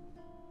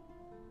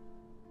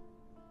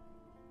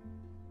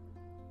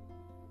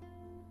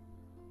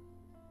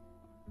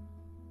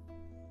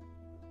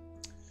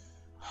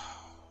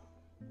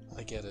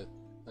 I get it.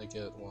 I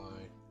get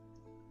why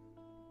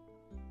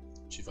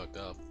she fucked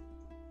up.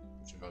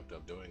 She fucked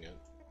up doing it.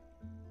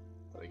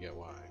 But I get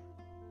why.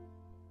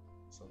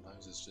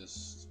 Sometimes it's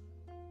just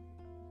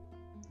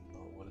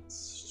not what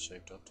it's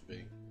shaped up to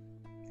be.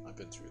 I've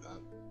been through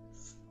that.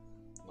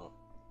 Not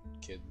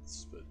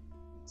kids, but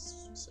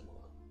it's similar.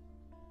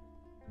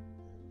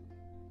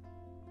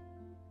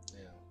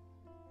 Yeah.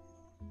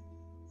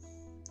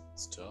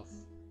 It's tough.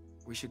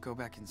 We should go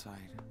back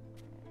inside.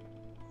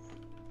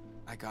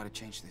 I gotta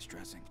change this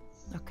dressing.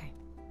 Okay,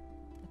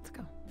 let's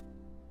go.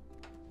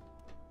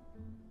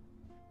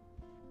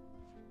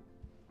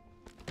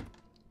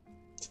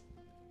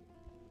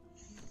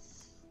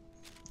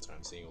 So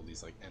I'm seeing all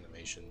these like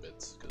animation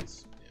bits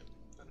because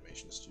yeah,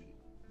 animation student.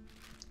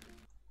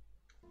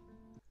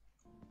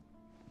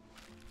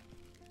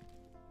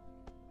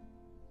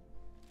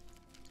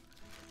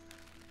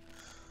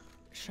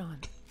 Sean,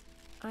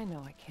 I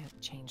know I can't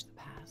change the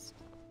past.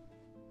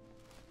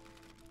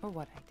 Or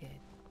what I did,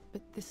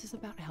 but this is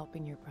about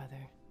helping your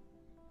brother.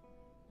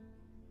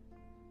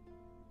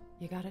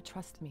 You gotta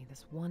trust me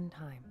this one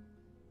time.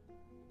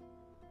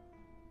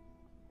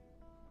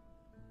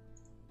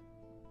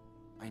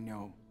 I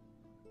know.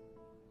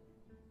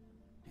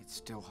 It's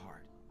still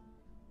hard.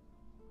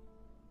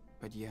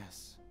 But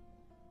yes,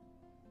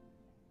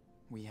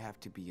 we have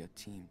to be a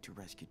team to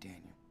rescue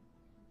Daniel.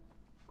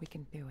 We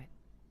can do it.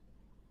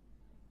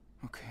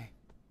 Okay.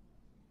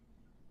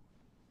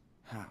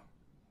 How?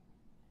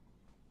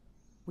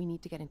 We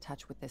need to get in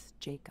touch with this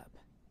Jacob.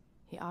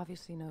 He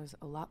obviously knows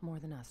a lot more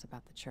than us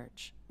about the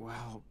church.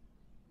 Well,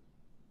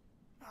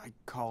 I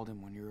called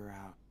him when you were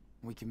out.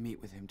 We can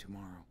meet with him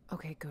tomorrow.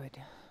 Okay, good.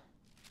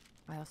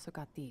 I also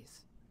got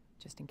these,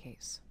 just in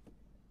case.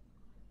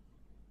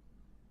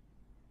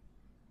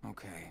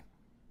 Okay.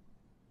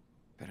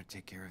 Better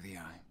take care of the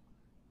eye.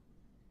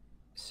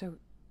 So,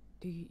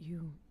 do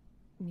you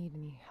need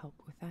any help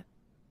with that?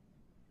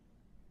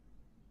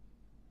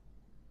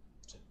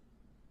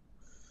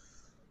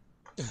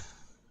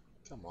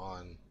 Come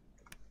on.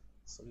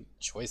 So many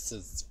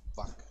choices.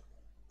 Fuck.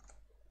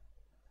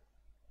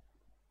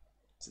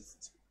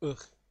 Just,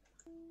 ugh.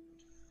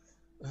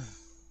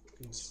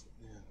 Just,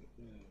 yeah.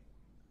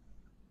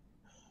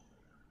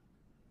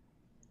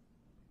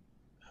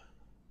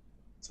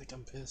 It's like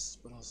I'm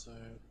pissed, but also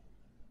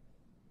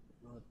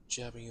not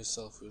jabbing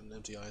yourself with an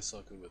empty eye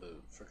socket with a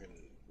freaking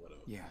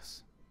whatever.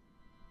 Yes.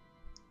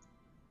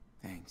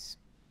 Thanks.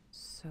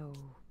 So,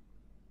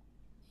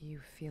 you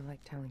feel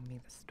like telling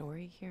me the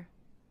story here?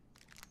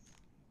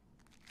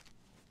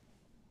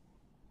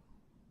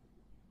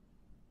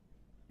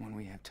 When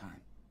we have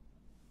time.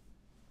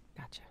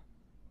 Gotcha.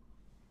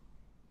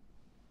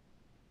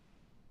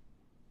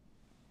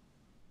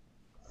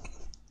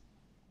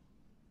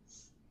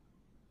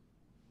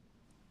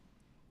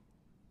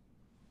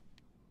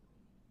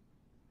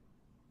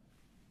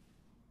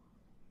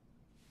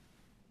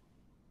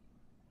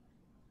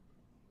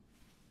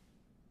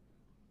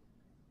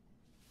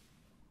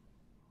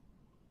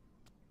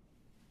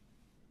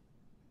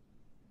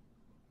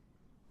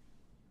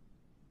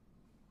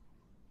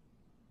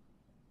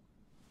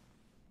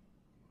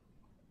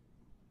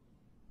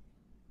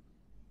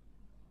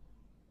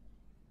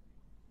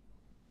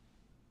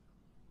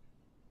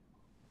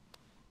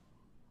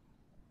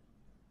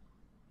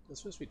 There's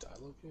supposed to be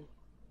dialogue here.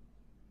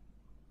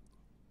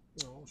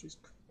 No, she's.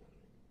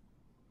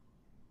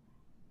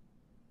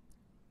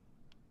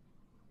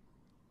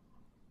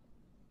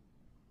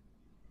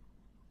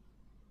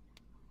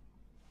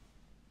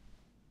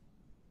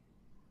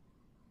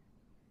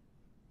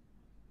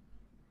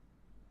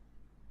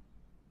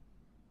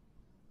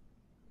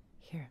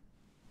 Here,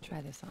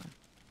 try this on.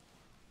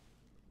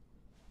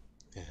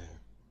 Yeah.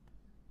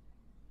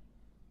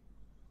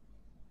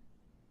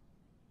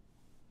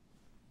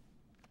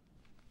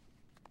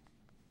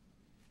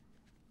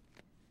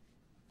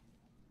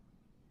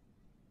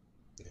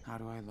 How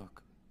do I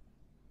look?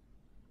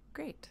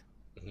 Great.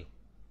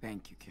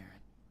 Thank you, Karen.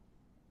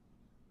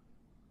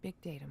 Big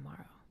day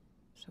tomorrow,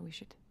 so we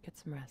should get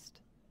some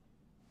rest.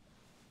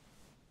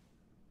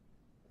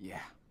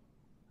 Yeah.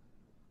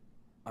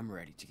 I'm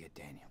ready to get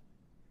Daniel.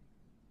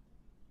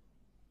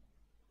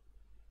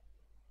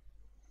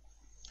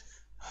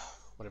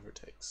 Whatever it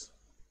takes.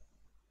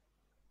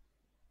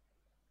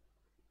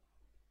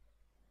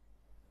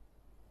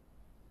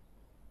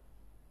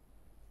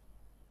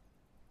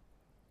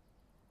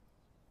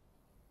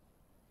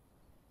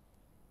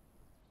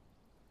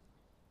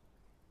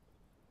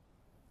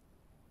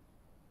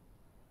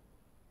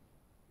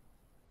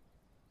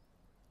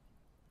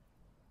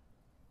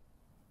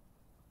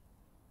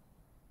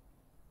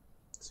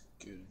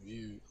 Good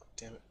view.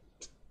 Damn it.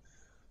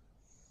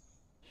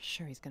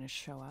 Sure he's gonna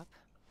show up?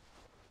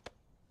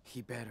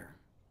 He better.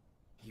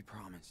 He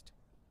promised.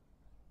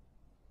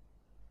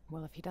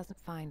 Well, if he doesn't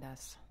find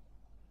us,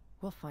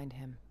 we'll find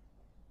him.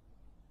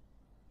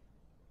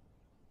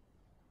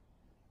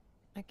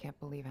 I can't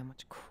believe how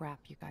much crap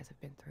you guys have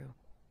been through.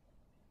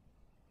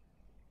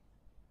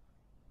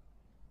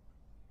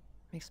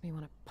 Makes me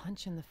want to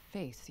punch in the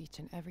face each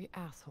and every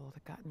asshole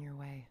that got in your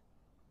way.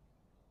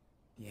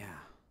 Yeah.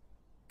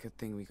 Good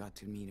thing we got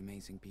to meet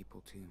amazing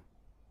people, too.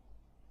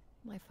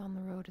 Life on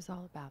the road is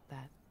all about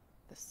that.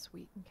 The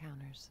sweet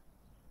encounters.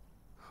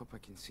 Hope I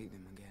can see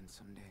them again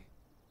someday.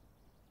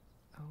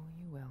 Oh,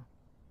 you will.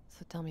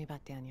 So tell me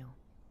about Daniel.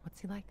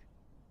 What's he like?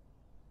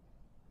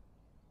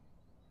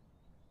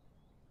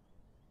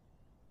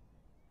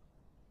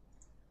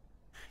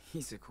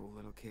 He's a cool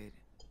little kid.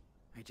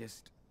 I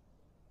just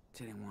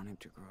didn't want him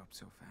to grow up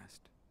so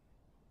fast.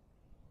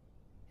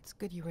 It's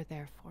good you were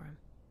there for him.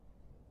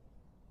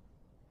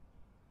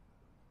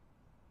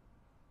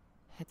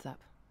 Heads up.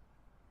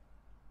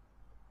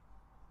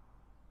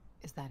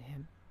 Is that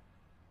him?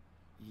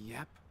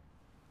 Yep.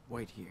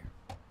 Wait here.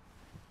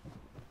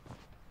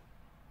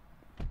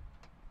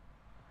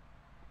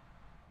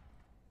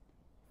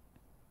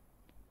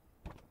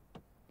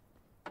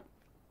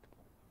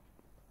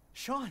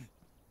 Sean!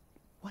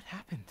 What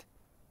happened?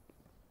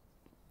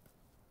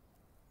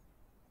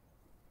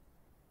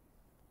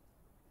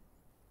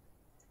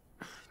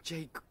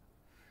 Jake,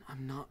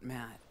 I'm not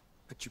mad,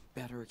 but you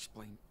better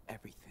explain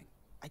everything.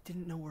 I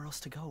didn't know where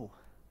else to go.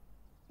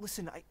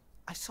 Listen,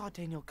 I saw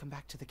Daniel come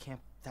back to the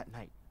camp that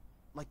night.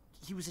 Like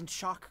he was in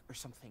shock or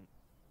something.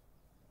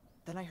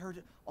 Then I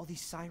heard all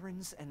these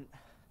sirens and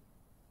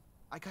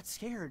I got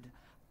scared.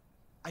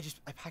 I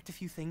packed a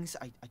few things,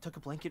 I took a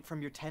blanket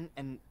from your tent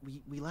and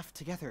we left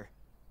together.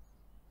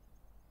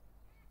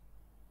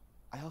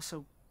 I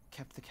also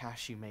kept the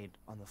cash you made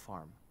on the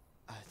farm.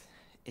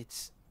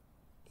 It's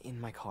in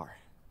my car.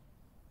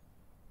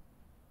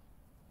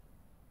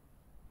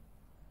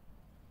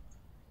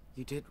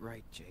 You did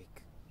right,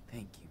 Jake.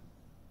 Thank you.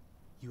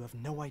 You have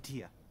no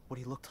idea what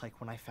he looked like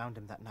when I found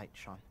him that night,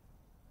 Sean.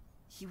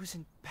 He was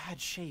in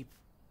bad shape,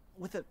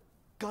 with a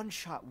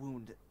gunshot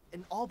wound,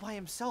 and all by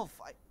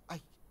himself.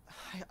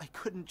 I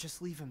couldn't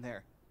just leave him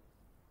there.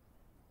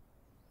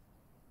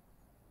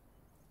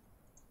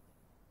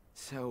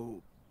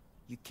 So,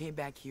 you came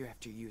back here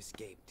after you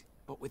escaped,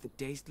 but with a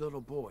dazed little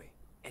boy,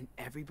 and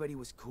everybody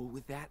was cool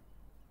with that?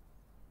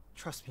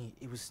 Trust me,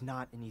 it was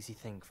not an easy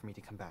thing for me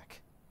to come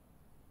back.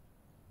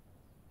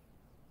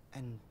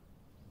 And,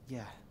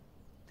 yeah,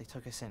 they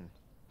took us in.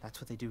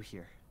 That's what they do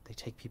here. They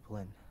take people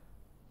in.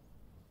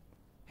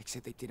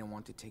 Except they didn't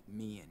want to take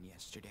me in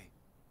yesterday.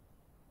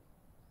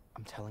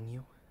 I'm telling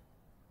you,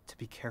 to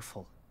be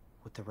careful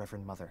with the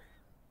Reverend Mother.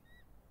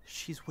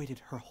 She's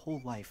waited her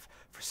whole life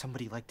for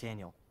somebody like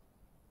Daniel.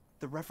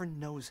 The Reverend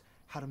knows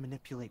how to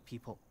manipulate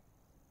people.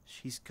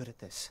 She's good at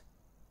this.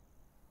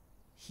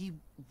 He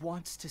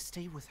wants to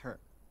stay with her.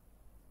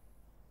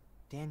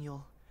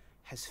 Daniel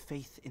has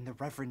faith in the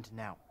Reverend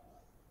now.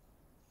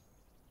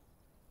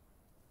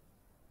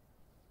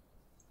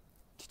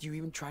 Did you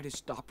even try to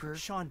stop her?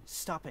 Sean,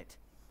 stop it.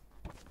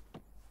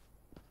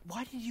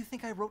 Why did you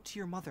think I wrote to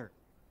your mother?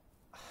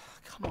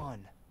 Come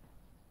on.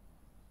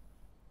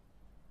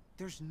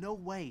 There's no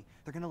way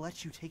they're gonna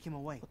let you take him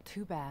away. Well,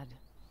 too bad.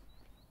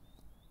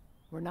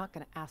 We're not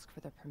gonna ask for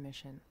their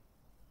permission.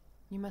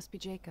 You must be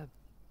Jacob.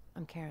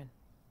 I'm Karen.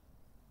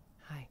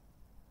 Hi.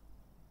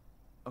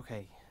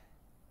 Okay.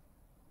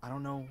 I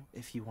don't know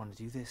if you want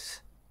to do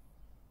this,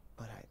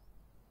 but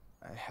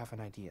I have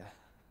an idea.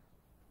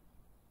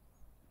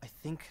 I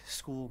think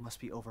school must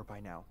be over by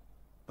now,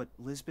 but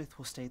Lisbeth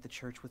will stay at the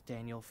church with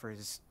Daniel for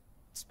his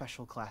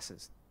special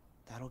classes.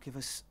 That'll give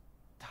us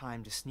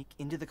time to sneak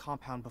into the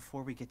compound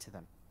before we get to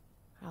them.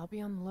 I'll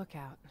be on the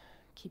lookout.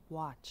 Keep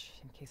watch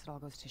in case it all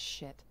goes to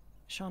shit.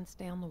 Sean,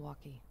 stay on the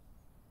walkie.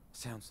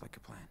 Sounds like a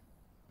plan.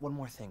 One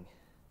more thing.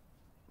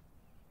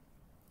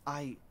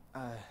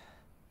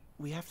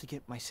 We have to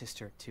get my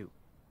sister, too.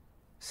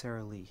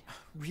 Sarah Lee.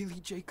 Really,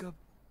 Jacob?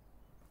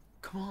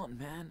 Come on,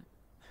 man.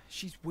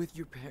 She's with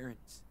your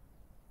parents.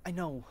 I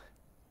know.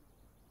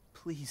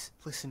 Please,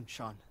 listen,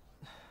 Sean.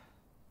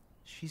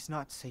 She's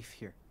not safe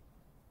here.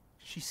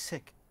 She's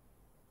sick.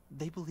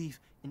 They believe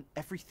in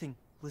everything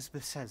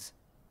Lisbeth says.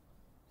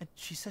 And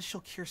she says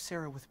she'll cure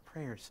Sarah with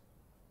prayers.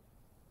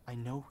 I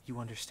know you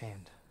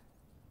understand,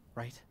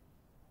 right?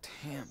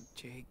 Damn,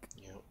 Jake.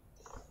 Yep.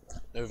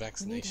 No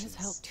vaccinations. We need his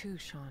help too,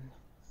 Sean.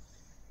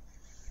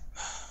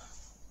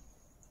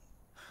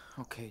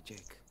 Okay,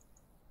 Jake.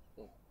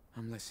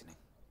 I'm listening.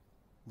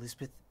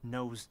 Lisbeth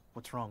knows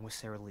what's wrong with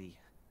Sarah Lee.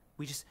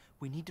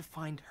 We need to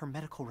find her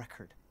medical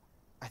record.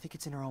 I think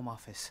it's in her home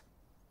office.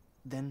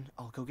 Then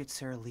I'll go get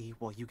Sarah Lee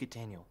while you get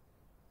Daniel.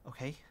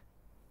 Okay?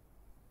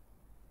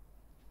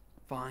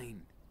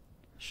 Fine.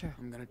 Sure.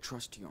 I'm gonna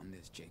trust you on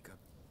this, Jacob.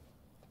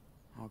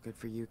 All good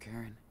for you,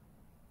 Karen.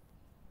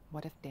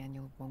 What if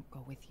Daniel won't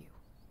go with you?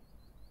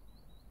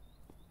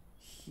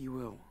 He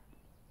will.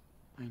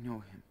 I know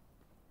him.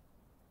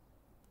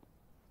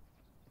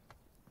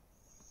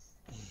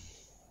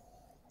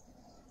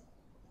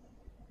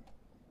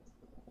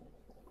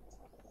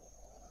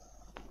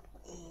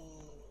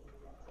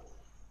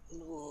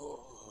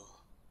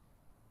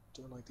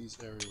 like these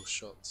aerial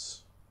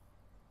shots.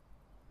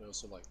 I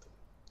also like them.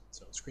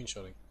 So I'm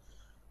screenshotting.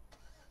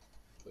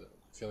 But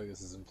I feel like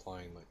this is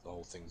implying like the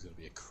whole thing's gonna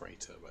be a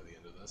crater by the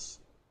end of this.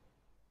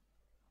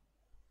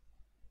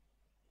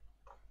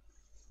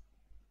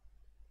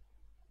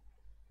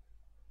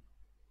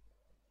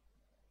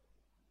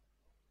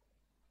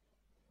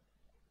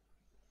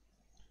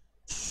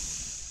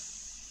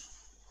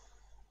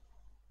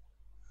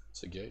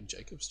 So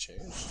Jacob's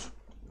changed.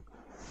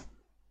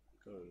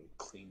 Got it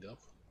cleaned up.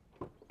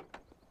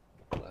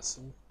 Bless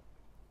him.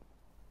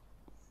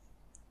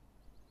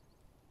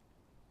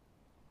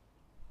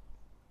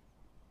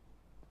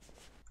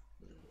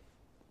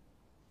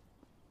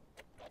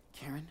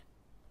 Karen?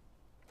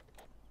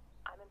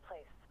 I'm in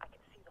place. I can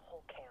see the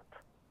whole camp.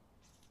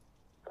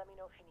 Let me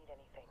know if you need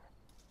anything.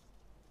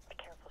 Be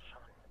careful,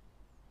 Sean.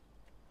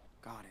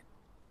 Got it.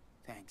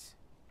 Thanks.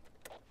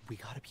 We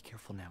gotta be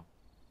careful now.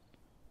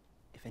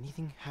 If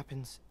anything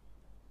happens,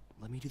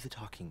 let me do the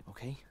talking,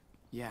 okay?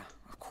 Yeah,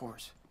 of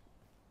course.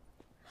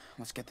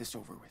 Let's get this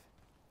over with.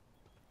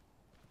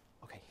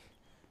 Okay.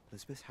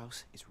 Elizabeth's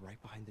house is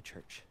right behind the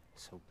church,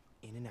 so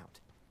in and out.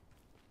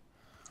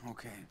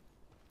 Okay.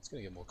 It's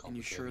gonna get more And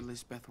you complicated. sure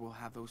Lisbeth will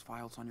have those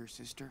files on your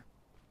sister?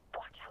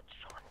 Watch out,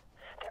 Sean.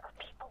 There are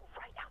people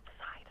right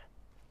outside.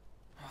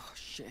 Oh,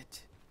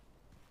 shit.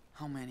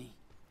 How many?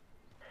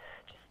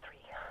 Just 3.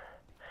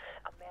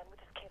 A man with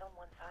his kid on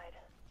one side,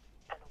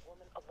 and a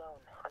woman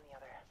alone on the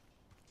other.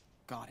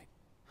 Got it.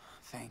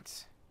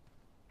 Thanks.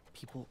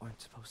 People aren't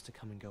supposed to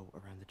come and go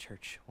around the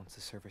church once the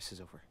service is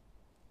over.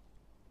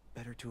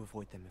 Better to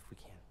avoid them if we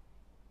can.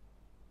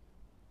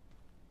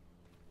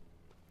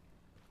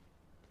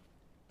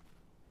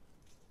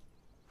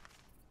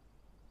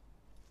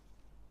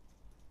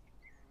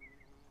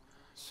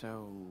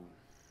 So,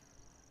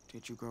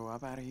 did you grow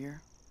up out of here?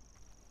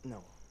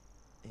 No.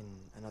 In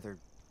another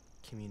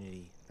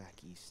community back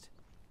east.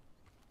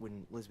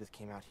 When Elizabeth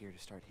came out here to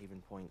start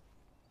Haven Point,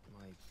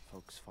 my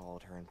folks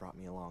followed her and brought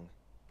me along.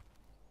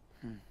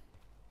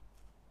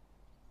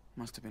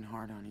 Must have been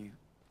hard on you.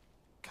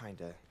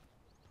 Kinda.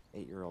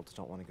 8-year-olds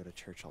don't want to go to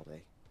church all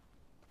day.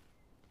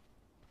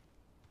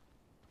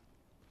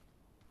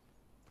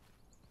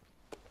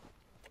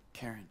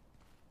 Karen,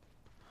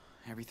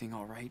 everything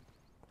all right?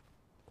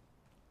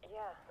 Yeah,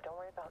 don't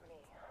worry about me.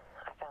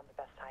 I found the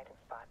best hiding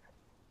spot.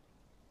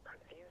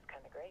 The view is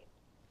kind of great.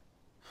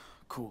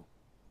 Cool.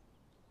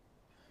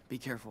 Be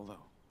careful,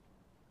 though.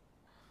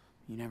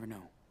 You never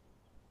know.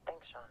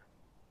 Thanks, Sean.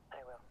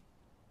 I will.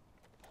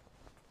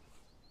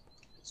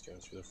 Let's go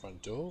through the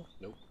front door.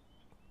 Nope.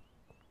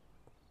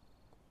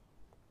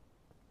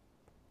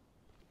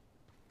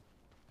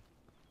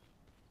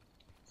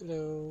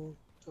 Hello.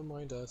 Don't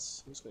mind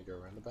us. I'm just gonna go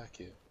around the back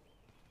here.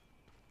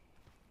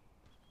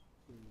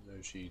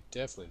 No, she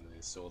definitely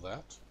saw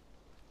that.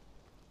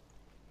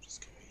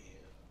 Just go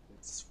here.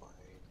 It's fine.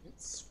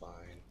 It's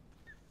fine.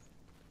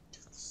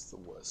 It's the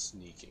worst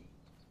sneaking.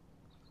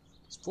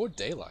 It's broad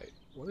daylight.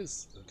 What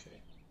is... okay.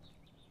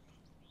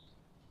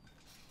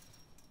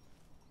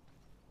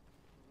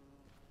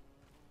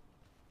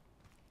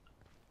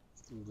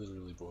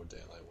 Literally broad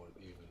daylight. What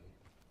even...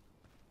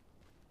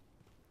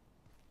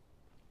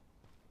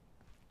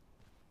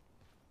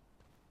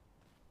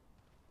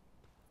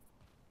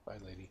 Bye,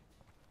 lady.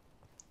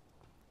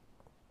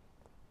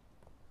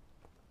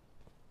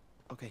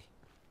 Okay.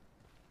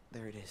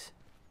 There it is.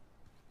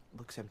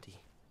 Looks empty.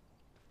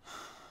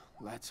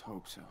 Let's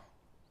hope so.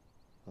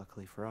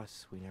 Luckily for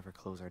us, we never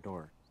close our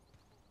door.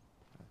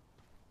 A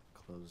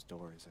closed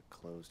door is a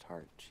closed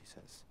heart, she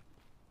says.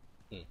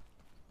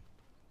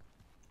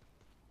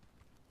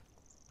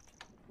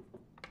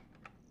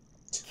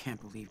 Can't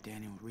believe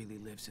Daniel really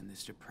lives in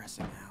this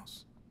depressing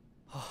house.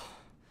 Oh,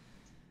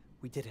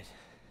 we did it.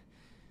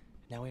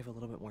 Now we have a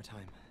little bit more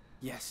time.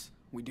 Yes,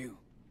 we do.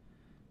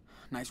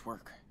 Nice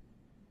work.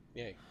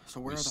 Yay. So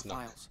where We are the snuck.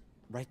 files?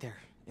 Right there,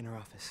 in her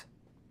office.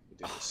 We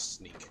did a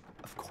sneak.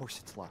 Of course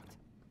it's locked.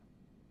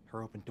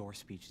 Her open door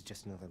speech is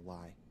just another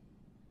lie.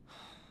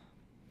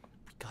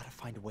 We gotta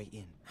find a way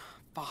in.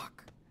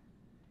 Fuck.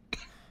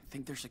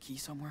 Think there's a key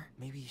somewhere?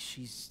 Maybe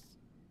she's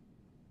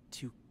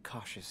too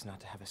cautious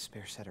not to have a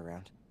spare set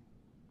around.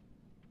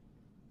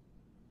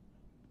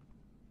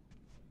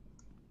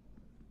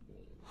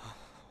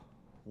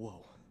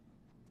 Whoa.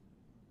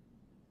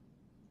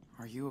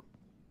 Are you...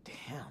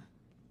 Damn.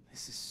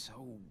 This is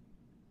so...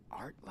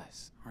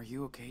 artless. Are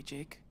you okay,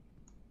 Jake?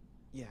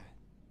 Yeah.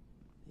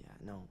 Yeah,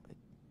 no,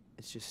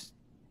 it's just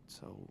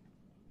so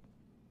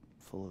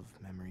full of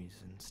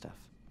memories and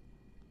stuff.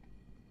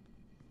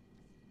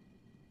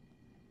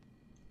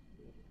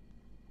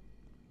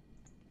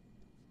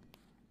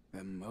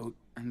 The moat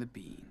and the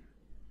beam.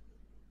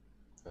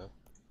 Huh?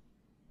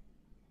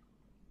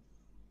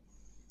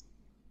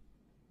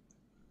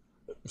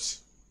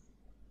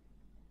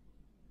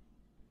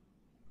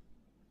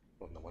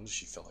 Well, no wonder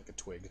she felt like a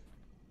twig.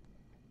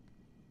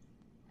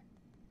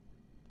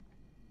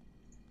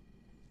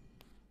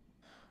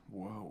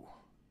 Whoa.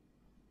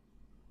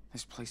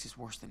 This place is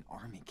worse than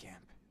army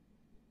camp.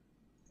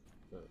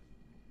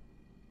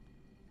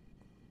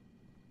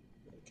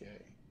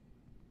 Okay.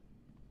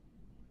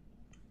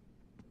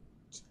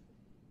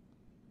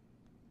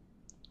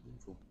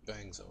 We'll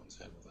bang someone's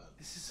head with that.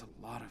 This is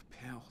a lot of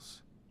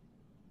pills.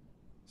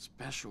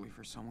 Especially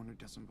for someone who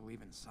doesn't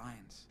believe in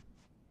science.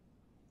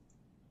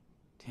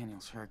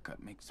 Daniel's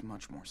haircut makes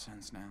much more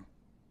sense now.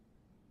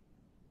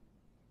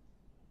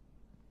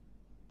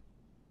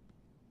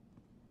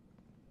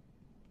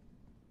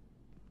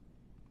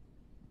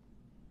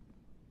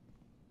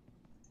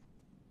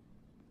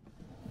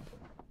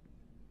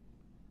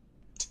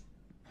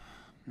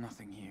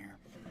 Nothing here.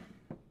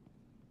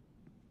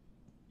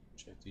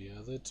 Check the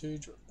other two,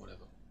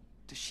 whatever.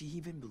 Does she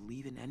even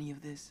believe in any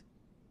of this?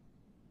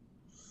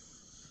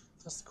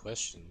 That's the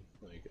question.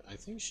 Like, I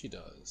think she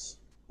does,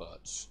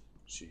 but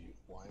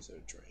why is there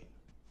a drain?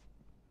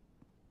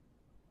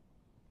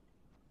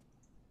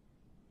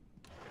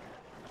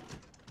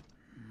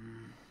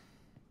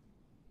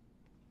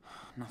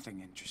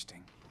 Nothing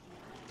interesting.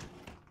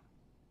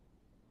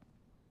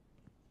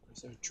 Why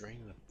is there a drain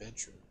in a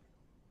bedroom?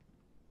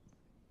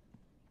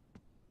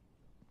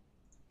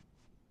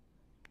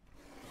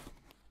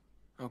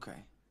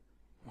 Okay.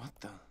 What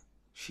the?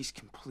 She's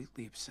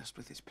completely obsessed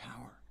with his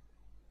power.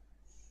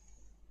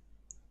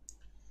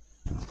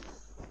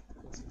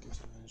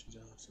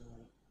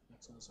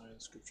 That's on the side of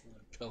the scripture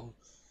with a pill.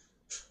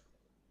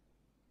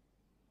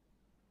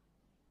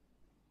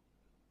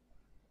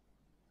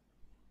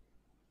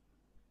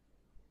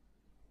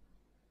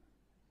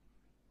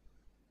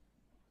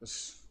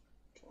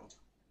 God.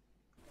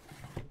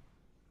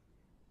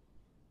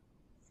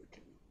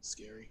 Freaking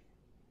scary.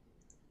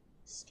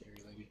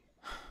 Scary lady.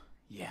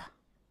 Yeah,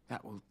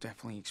 that will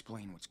definitely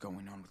explain what's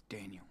going on with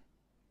Daniel.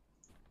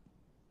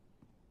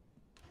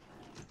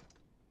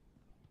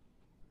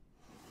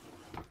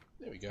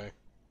 There we go.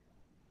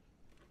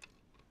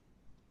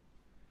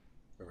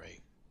 Hooray.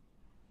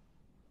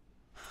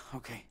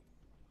 Okay,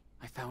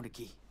 I found a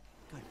key.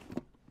 Good.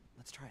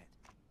 Let's try it.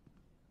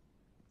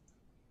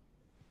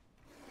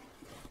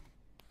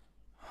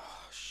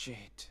 Oh,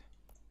 shit.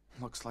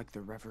 Looks like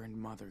the Reverend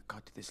Mother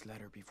got to this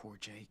letter before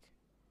Jake.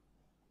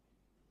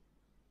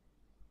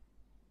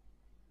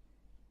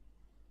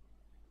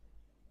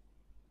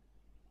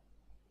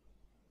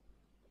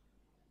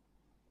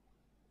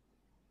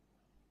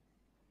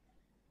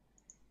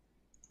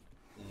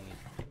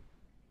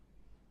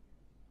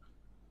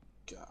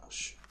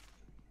 Gosh.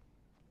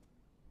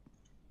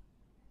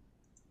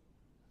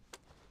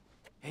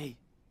 Hey,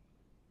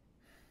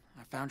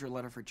 I found your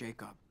letter for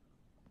Jacob.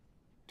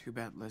 Too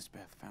bad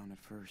Lisbeth found it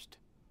first.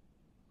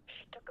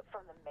 She took it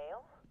from the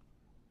mail?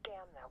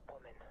 Damn that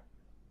woman.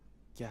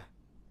 Yeah.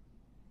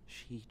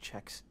 She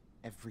checks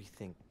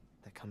everything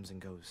that comes and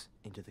goes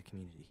into the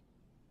community.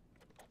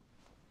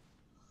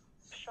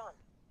 Sean,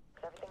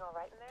 is everything all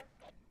right in there?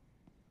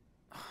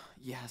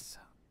 Yes.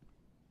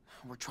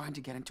 We're trying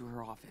to get into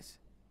her office.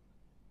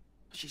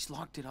 She's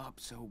locked it up,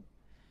 so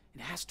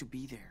it has to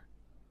be there.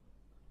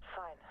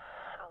 Fine.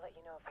 I'll let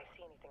you know if I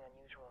see anything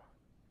unusual.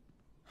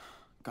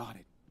 Got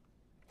it.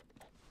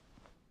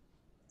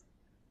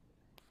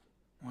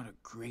 What a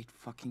great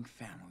fucking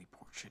family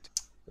portrait.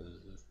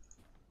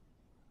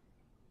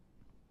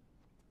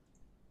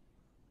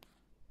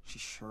 She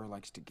sure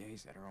likes to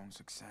gaze at her own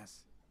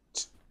success.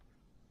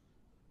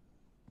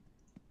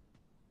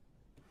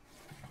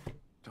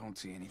 Don't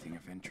see anything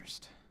of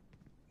interest.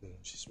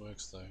 She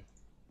smokes though.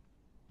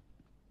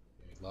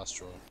 Yeah, last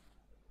straw.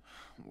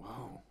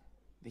 Whoa.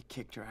 They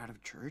kicked her out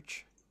of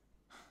church?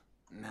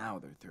 Now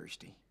they're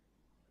thirsty.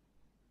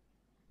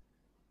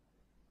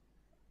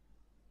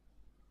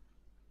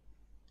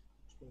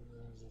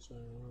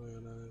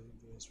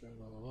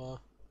 Blah, blah, blah.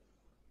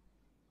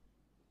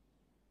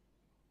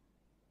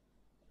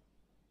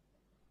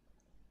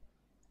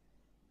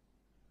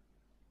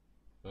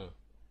 Huh.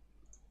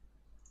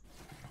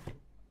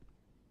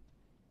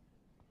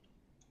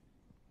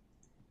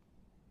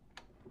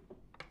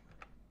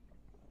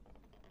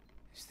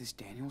 Is this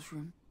Daniel's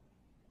room?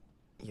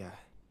 Yeah.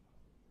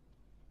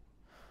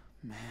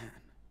 Man.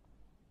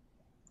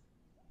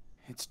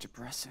 It's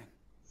depressing.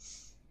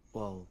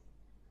 Well,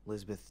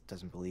 Lisbeth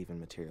doesn't believe in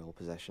material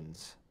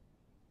possessions,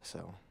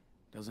 so...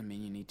 Doesn't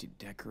mean you need to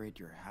decorate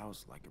your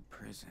house like a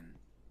prison.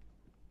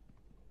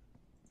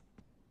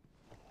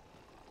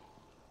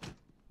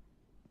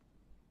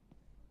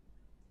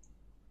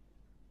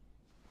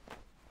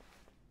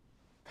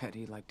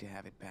 Petty'd like to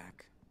have it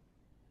back.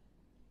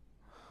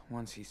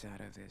 Once he's out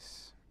of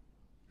this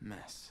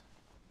mess.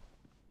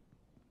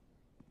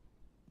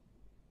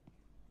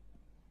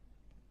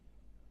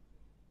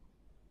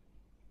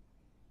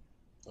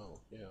 Oh,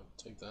 yeah,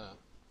 take that.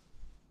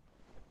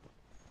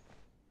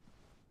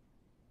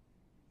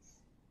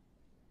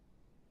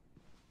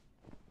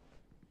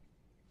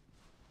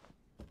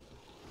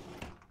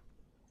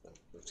 Oh,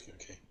 looks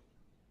okay.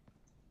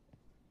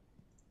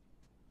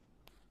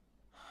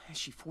 Is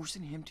she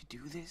forcing him to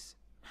do this?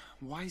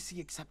 Why is he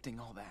accepting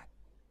all that?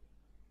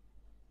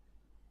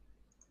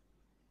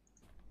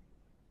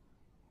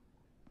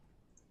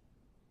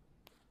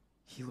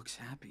 He looks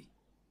happy.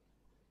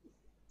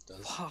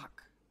 Does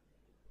Fuck.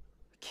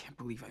 I can't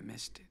believe I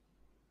missed it.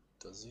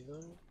 Does he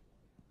though?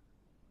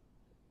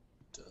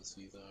 Does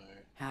he though?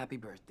 Happy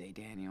birthday,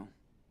 Daniel.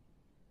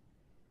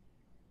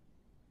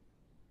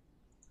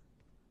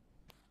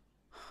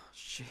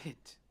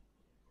 Shit.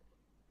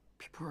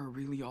 People are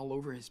really all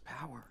over his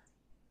power.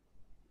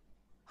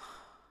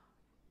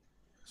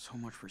 So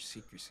much for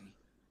secrecy.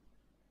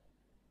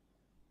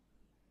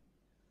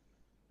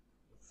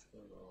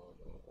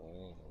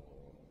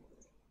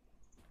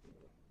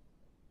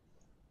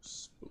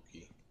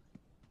 Spooky.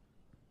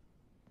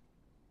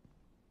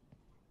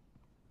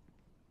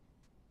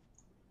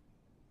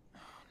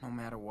 No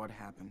matter what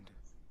happened,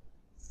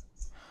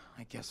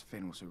 I guess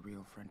Finn was a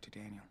real friend to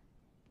Daniel.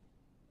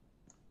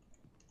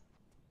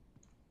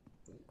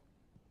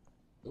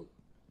 Oh.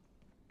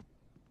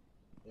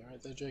 You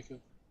alright there, Jacob?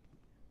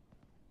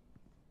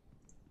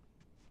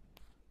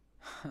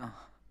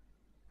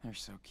 They're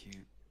so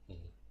cute.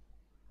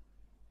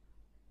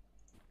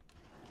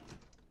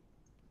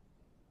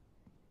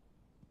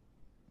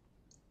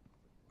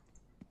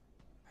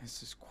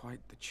 This is quite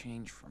the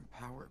change from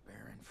Power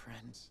Bear and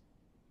friends.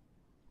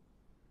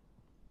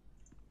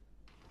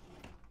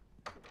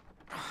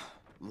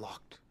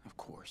 Locked, of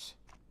course.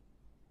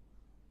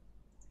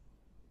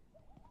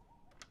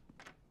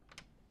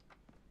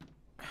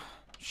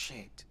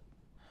 Shit.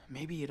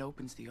 Maybe it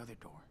opens the other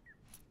door.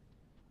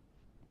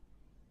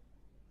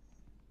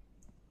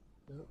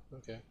 Oh,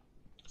 okay.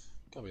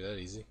 Can't be that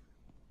easy.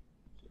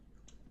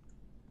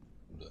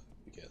 Blah,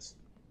 who cares?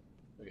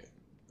 Okay,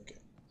 okay,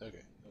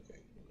 okay, okay.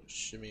 I'm gonna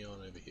shimmy on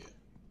over here.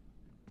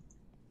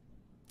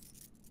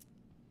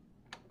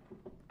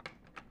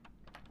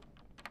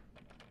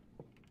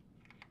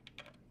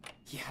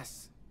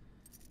 Yes,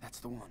 that's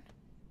the one.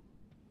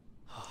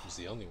 He's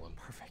the only one.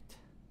 Perfect.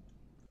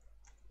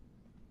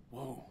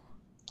 Whoa.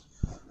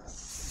 Is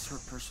this her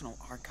personal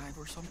archive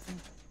or something?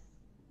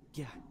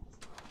 Yeah.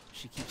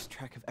 She keeps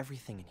track of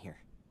everything in here.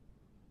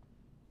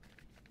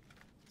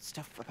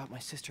 Stuff about my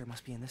sister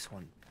must be in this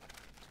one.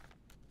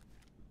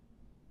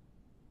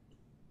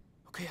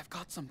 Okay, I've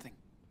got something.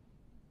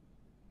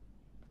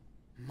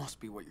 Must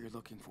be what you're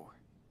looking for.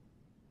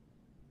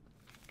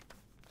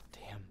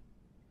 Damn.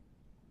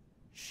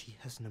 She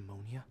has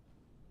pneumonia?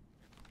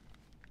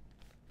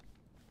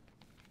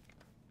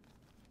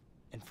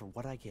 And for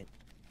what I get,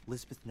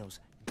 Lisbeth knows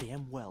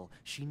damn well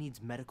she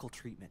needs medical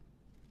treatment.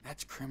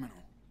 That's criminal.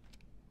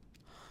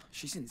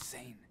 She's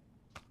insane.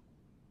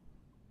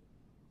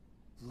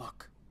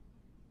 Look,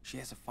 she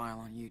has a file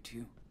on you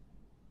too.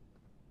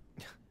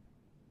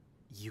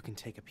 You can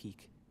take a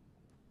peek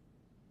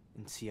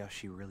and see how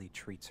she really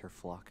treats her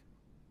flock.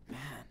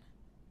 Man,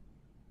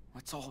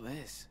 what's all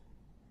this?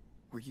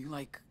 Were you,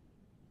 like,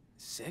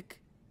 sick?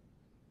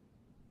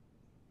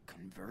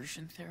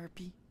 Conversion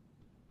therapy?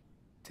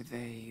 Did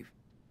they...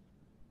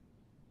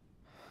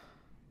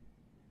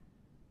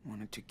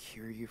 wanted to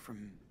cure you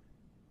from...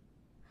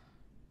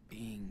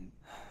 being...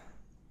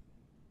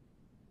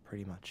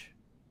 Pretty much.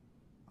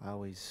 I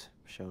always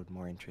showed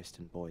more interest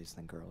in boys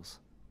than girls.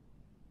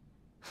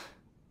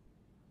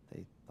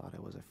 They thought I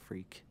was a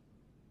freak.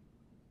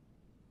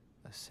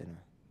 A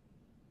sinner.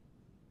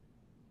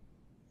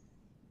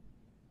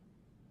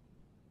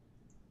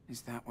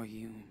 Is that why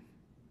you...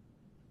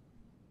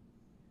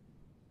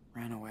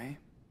 ran away?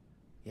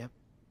 Yep.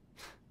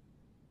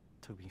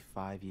 Took me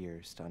 5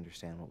 years to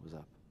understand what was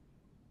up.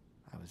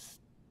 I was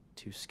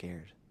too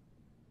scared.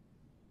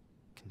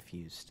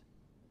 Confused.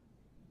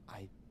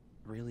 I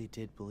really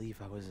did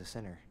believe I was a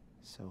sinner,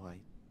 so I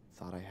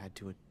thought I had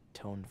to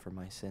atone for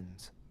my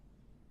sins.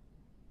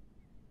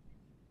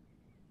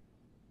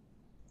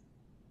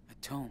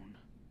 Atone?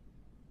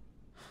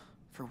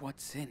 For what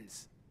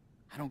sins?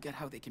 I don't get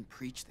how they can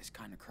preach this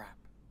kind of crap.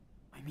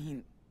 I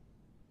mean...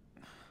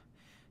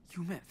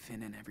 you met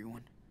Finn and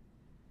everyone.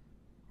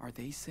 Are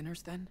they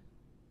sinners then?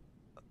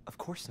 Of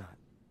course not.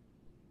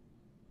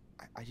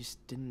 I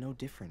just didn't know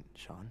different,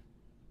 Sean.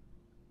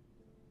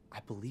 I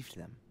believed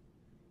them.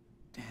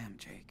 Damn,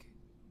 Jake.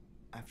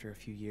 After a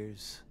few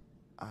years,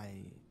 I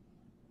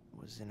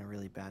was in a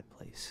really bad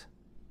place.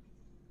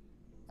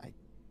 I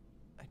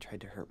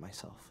tried to hurt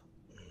myself.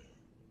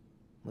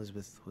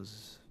 Elizabeth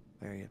was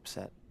very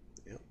upset.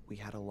 Yep. We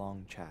had a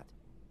long chat.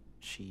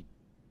 She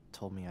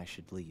told me I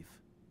should leave.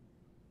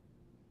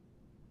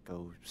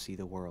 Go see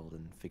the world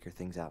and figure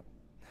things out.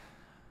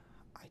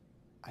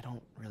 I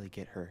don't really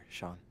get her,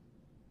 Sean.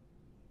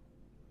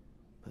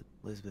 But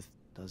Elizabeth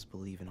does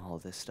believe in all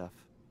of this stuff.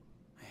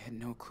 I had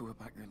no clue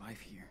about your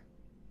life here.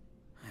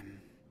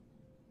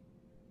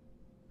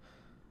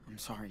 I'm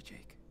sorry,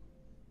 Jake.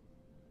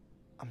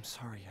 I'm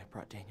sorry I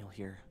brought Daniel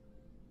here.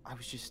 I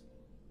was just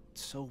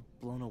so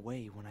blown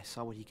away when I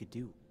saw what he could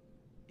do.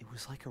 It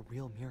was like a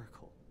real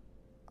miracle.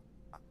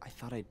 I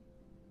thought I'd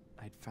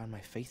found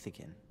my faith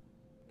again.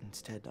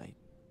 Instead, I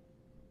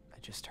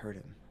just hurt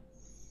him.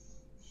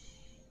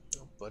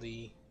 Oh,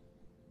 buddy.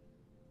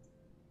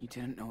 You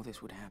didn't know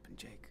this would happen,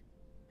 Jake.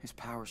 His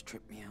powers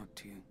tripped me out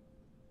too.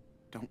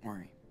 Don't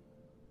worry.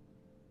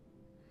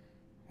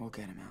 We'll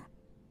get him out.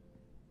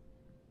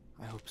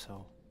 I hope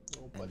so.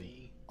 Oh,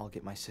 buddy. And I'll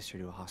get my sister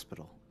to a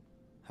hospital.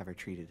 Have her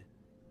treated.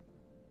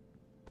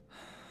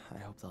 I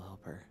hope they'll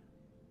help her.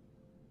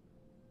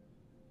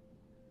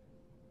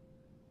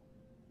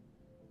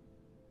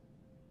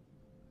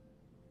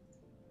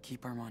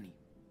 Keep our money.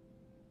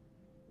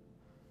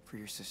 For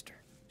your sister.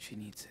 She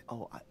needs it.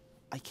 Oh,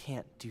 I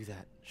can't do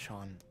that,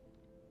 Sean.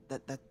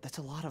 That's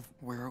a lot of...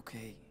 We're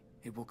okay.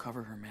 It will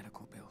cover her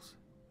medical bills.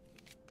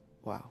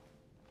 Wow.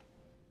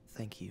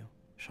 Thank you,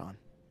 Sean.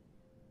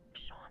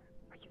 Sean,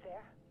 are you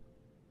there?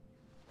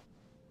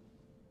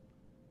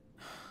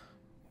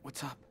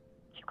 What's up?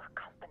 You got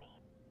company.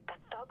 That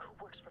thug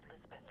who works for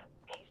Lisbeth.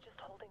 He's just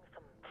holding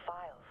some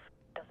files.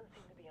 Doesn't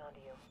seem to be onto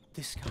you.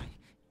 This guy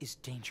is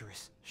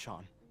dangerous,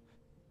 Sean.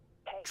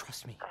 Hey,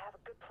 Trust me. I have a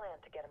good plan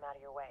to get him out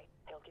of your way.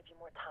 He'll give you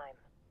more time.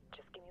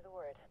 Just give me the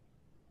word.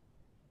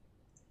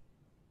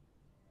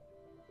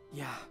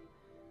 Yeah.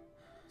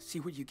 See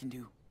what you can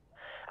do.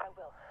 I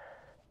will.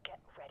 Get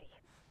ready.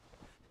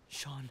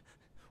 Sean,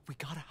 we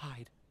gotta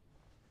hide.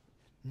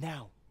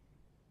 Now.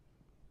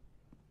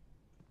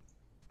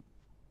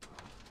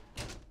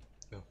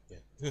 Oh,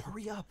 yeah.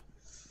 Hurry up.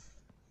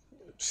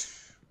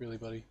 Really,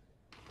 buddy?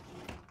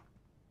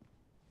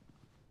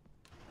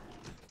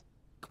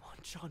 Come on,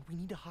 Sean, we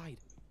need to hide.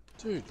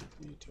 Dude,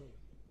 what are you doing?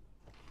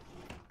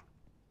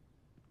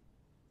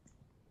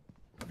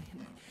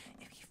 Man,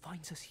 if he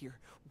finds us here,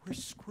 we're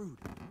screwed.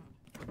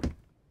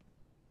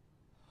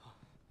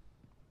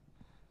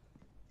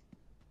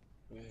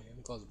 Okay, in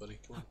the closet, buddy.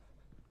 Come on.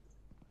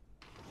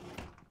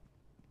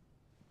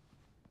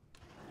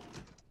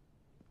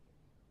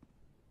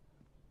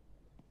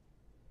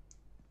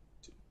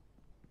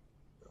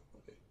 Oh,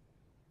 okay.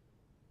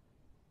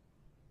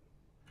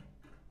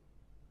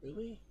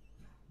 Really?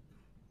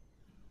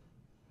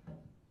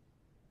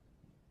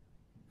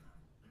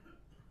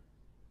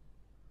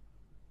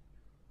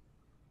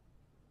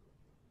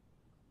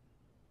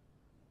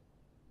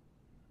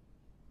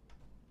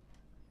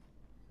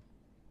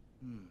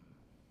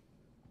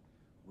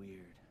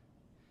 Weird.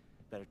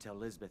 Better tell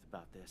Lisbeth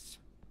about this.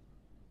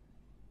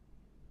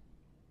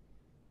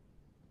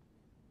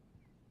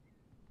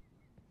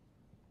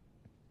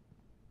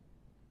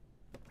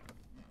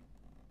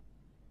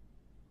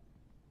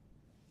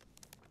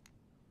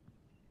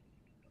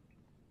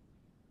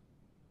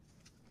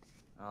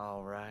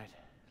 All right,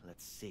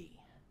 let's see.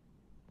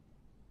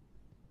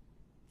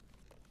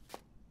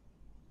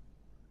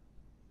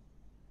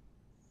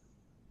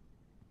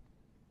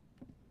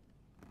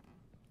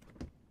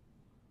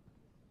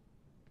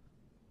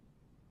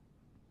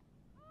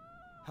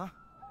 Huh?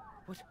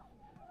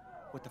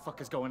 What the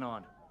fuck is going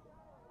on?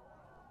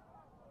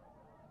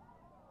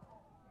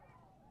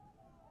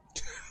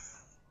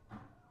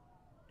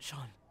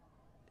 Sean,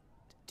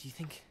 do you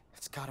think...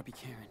 It's gotta be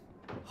Karen.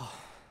 Oh,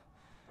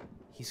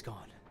 he's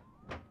gone.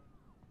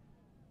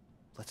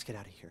 Let's get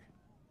out of here.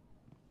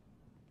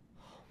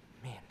 Oh,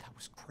 man, that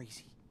was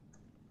crazy.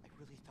 I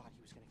really thought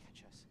he was gonna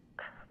catch us.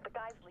 The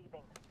guy's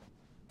leaving.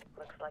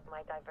 Looks like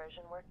my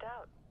diversion worked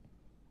out.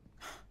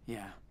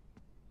 Yeah.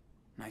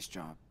 Nice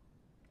job.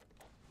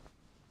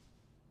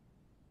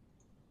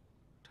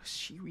 Does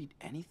she read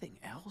anything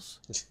else?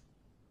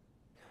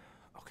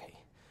 Okay,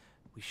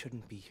 we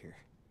shouldn't be here.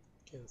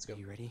 Okay, let's go. Are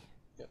you ready?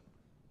 Yep.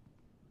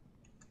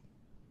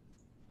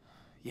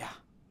 Yeah.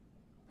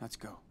 Let's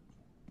go.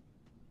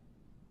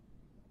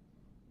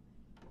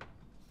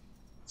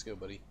 Let's go,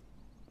 buddy.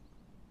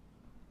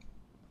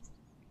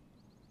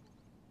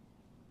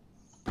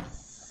 God,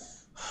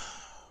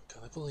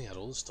 I pulling out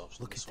all the stops.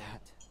 Look at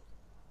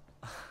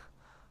that.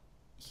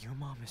 Your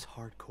mom is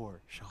hardcore,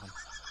 Sean.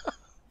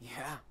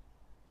 Yeah.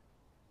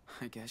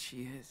 I guess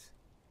she is.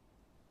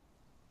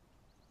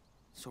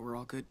 So we're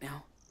all good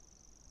now?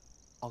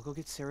 I'll go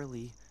get Sarah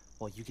Lee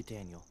while you get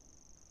Daniel.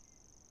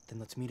 Then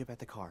let's meet up at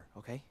the car,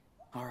 okay?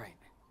 All right.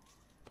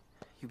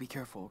 You be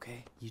careful,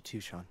 okay? You too,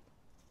 Sean.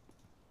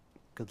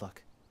 Good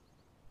luck.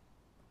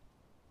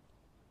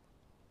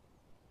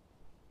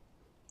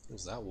 What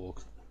was that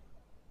walk?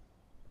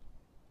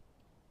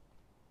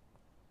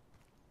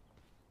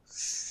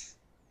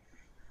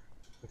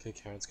 Okay,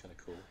 Karen's kind of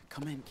cool.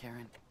 Come in,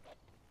 Karen.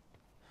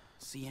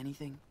 See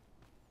anything?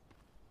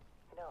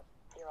 No,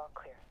 you're all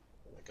clear.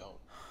 Oh my god.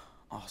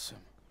 Awesome.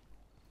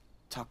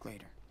 Talk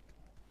later.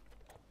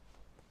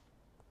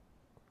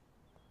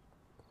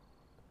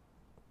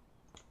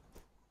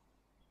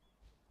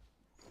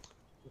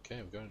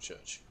 Okay, we're going to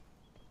church.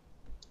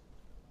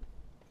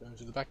 Going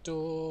to the back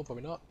door,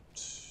 probably not.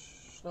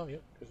 Oh, yeah,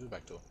 go to the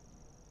back door.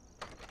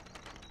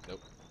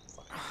 Nope,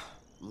 fine.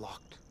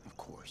 Locked, of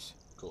course.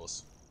 Of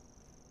course.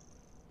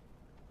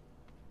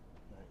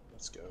 Right,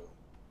 let's go.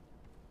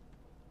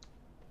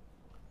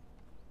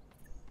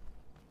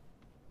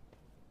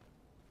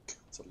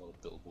 It's a lot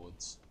of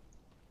billboards.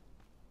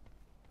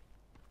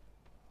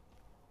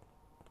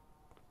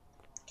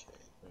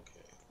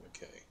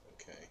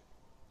 Okay.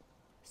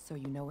 So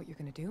you know what you're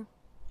gonna do?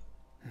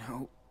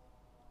 No.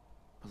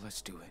 But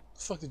let's do it. Where the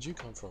fuck did you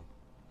come from?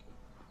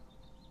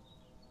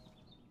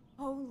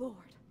 Oh Lord,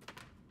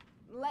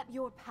 let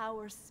your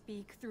power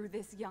speak through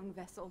this young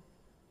vessel.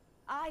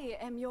 I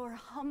am your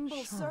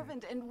humble Sure.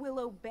 servant and will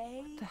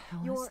obey The hell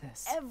is your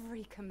this?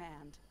 every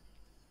command.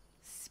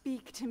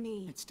 Speak to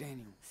me. It's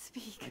Daniel.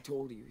 Speak. I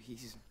told you,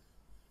 he's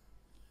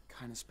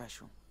kind of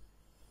special.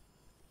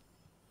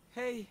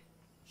 Hey,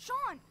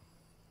 Sean!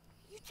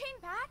 You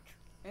came back?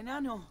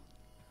 enano,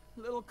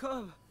 little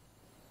cub.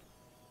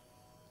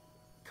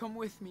 Come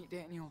with me,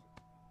 Daniel.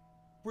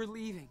 We're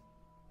leaving.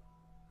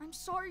 I'm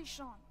sorry,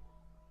 Sean.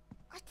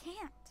 I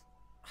can't.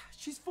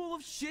 She's full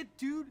of shit,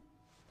 dude.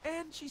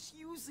 And she's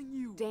using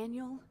you.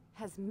 Daniel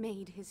has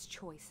made his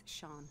choice,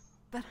 Sean.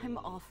 But I'm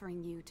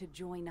offering you to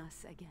join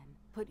us again.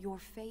 Put your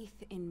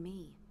faith in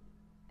me,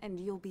 and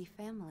you'll be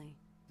family.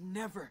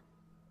 Never.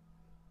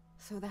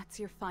 So that's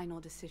your final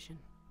decision.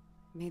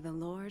 May the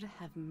Lord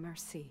have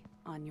mercy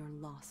on your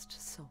lost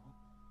soul.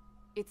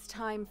 It's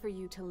time for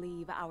you to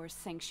leave our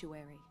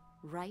sanctuary,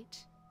 right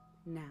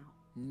now.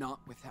 Not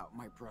without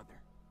my brother.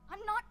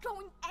 I'm not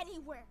going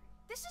anywhere.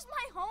 This is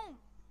my home.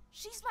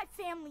 She's my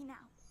family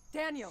now.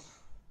 Daniel,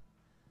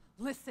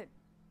 listen.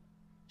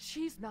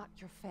 She's not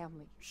your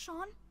family.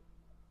 Sean?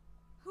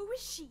 Who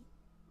is she?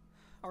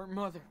 Our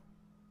mother.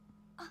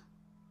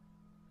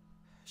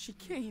 She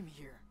came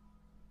here.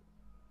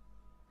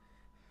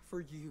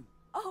 For you.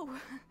 Oh,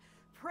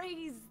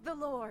 praise the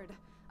Lord.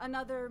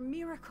 Another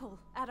miracle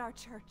at our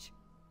church.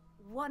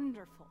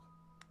 Wonderful.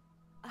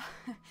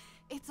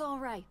 It's all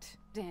right,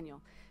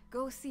 Daniel.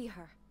 Go see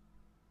her.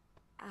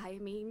 I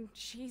mean,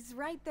 she's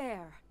right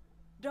there.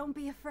 Don't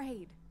be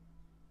afraid.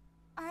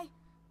 I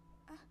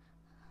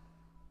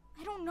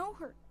don't know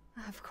her.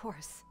 Of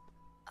course.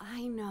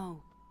 I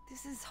know.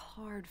 This is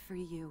hard for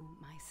you,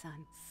 my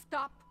son.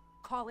 Stop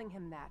calling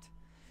him that.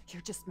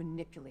 You're just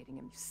manipulating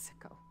him, you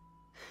sicko.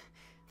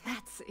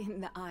 That's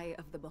in the eye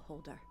of the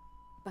beholder.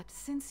 But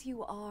since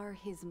you are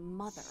his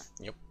mother,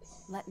 Yep.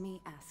 let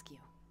me ask you.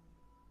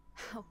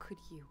 How could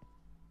you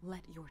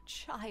let your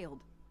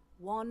child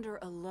wander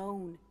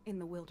alone in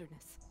the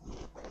wilderness?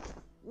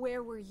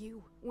 Where were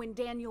you when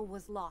Daniel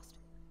was lost?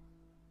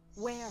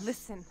 Where?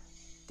 Listen,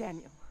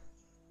 Daniel.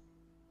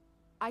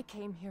 I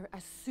came here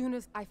as soon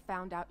as I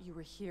found out you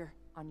were here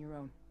on your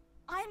own.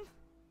 I'm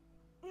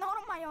not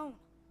on my own.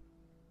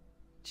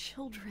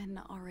 Children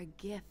are a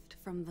gift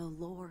from the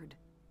Lord.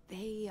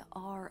 They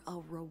are a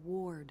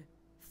reward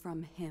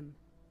from Him.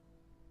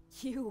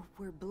 You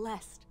were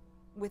blessed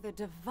with a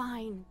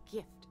divine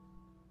gift.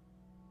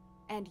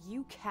 And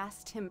you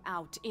cast him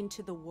out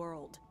into the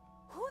world.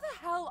 Who the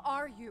hell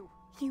are you?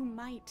 You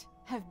might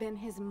have been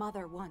his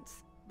mother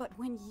once, but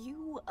when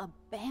you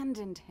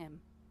abandoned him,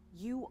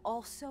 you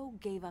also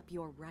gave up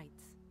your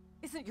rights.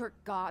 Isn't your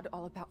God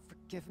all about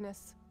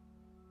forgiveness?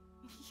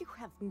 You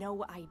have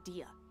no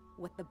idea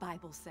what the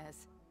Bible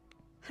says.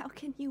 How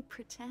can you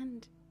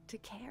pretend to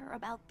care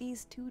about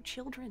these two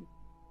children?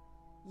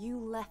 You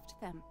left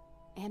them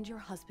and your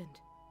husband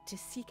to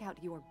seek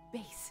out your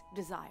base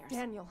desires.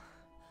 Daniel,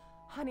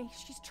 honey,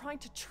 she's trying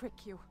to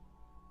trick you.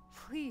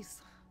 Please,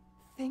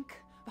 think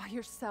by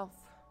yourself.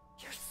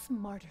 You're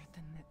smarter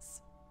than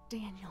this.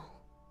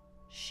 Daniel,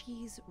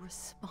 she's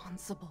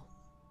responsible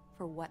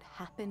for what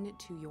happened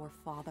to your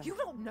father. You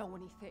don't know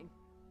anything.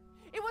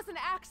 It was an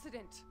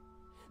accident.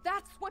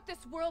 That's what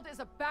this world is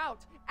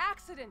about.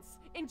 Accidents,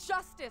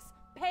 injustice,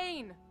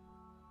 pain.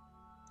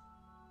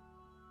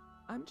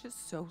 I'm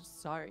just so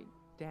sorry,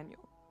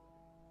 Daniel.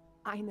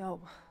 I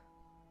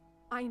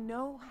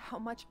know how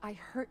much I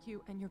hurt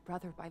you and your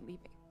brother by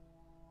leaving.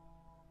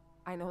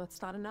 I know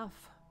it's not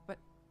enough, but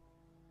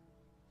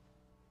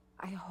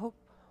I hope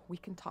we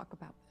can talk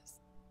about this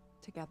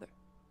together.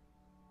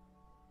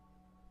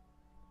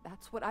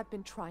 That's what I've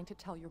been trying to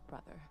tell your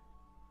brother,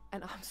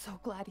 and I'm so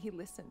glad he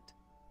listened.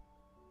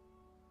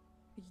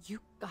 You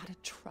gotta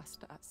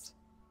trust us.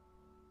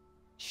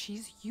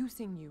 She's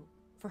using you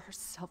for her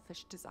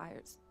selfish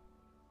desires.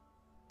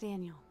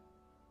 Daniel,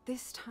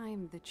 this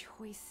time the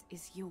choice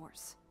is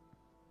yours.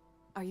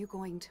 Are you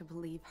going to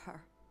believe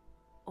her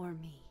or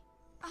me?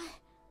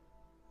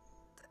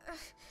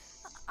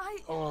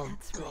 Oh,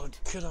 That's God,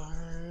 right. could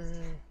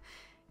I?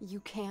 You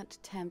can't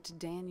tempt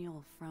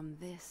Daniel from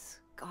this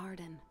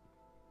garden.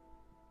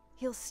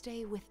 He'll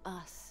stay with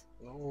us,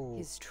 No.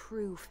 his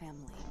true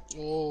family,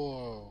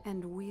 Oh.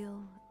 and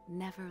we'll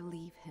never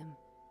leave him.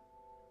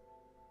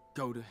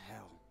 Go to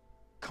hell.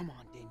 Come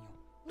on, Daniel.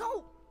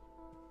 No!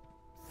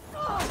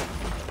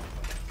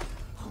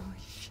 Holy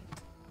shit.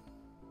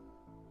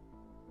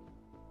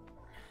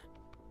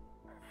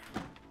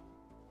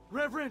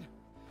 Reverend,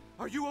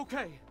 are you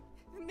okay?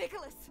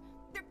 Nicholas!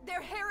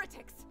 They're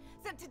heretics!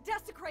 Sent to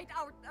desecrate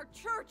our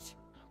church!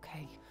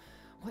 Okay,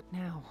 what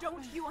now?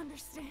 Don't you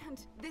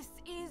understand? This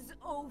is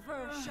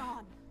over,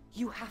 Sean.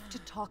 You have to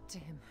talk to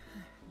him.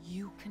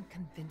 You can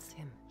convince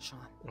him,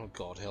 Sean. Oh,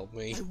 God, help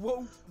me. I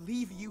won't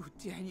leave you,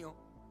 Daniel.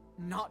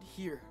 Not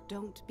here.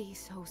 Don't be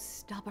so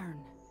stubborn,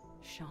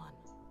 Sean.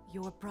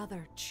 Your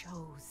brother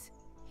chose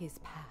his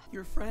path.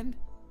 Your friend,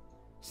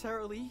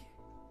 Sarah Lee?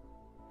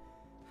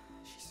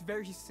 She's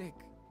very sick.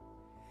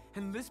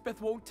 And Lisbeth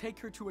won't take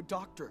her to a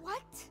doctor.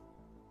 What?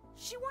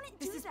 She wouldn't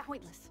do This is that.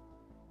 pointless.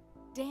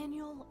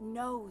 Daniel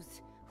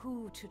knows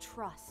who to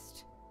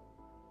trust.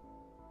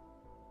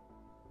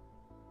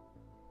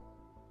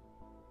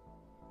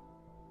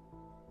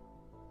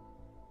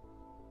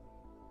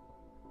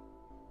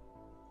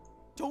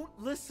 Don't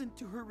listen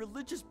to her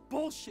religious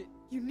bullshit.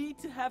 You need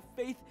to have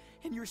faith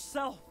in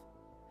yourself,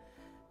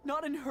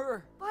 not in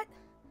her. But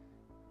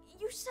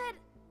you said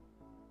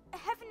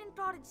heaven and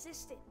God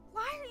existed.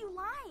 Why are you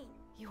lying?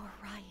 You're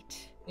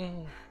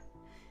right.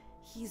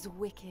 He's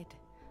wicked,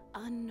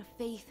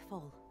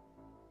 unfaithful.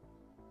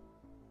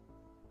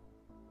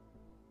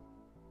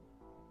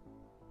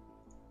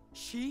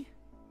 She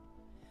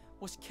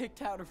was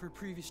kicked out of her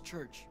previous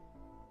church.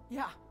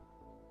 Yeah,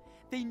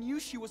 they knew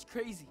she was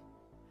crazy,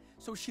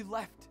 so she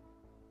left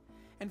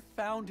and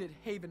founded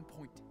Haven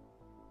Point.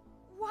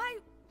 Why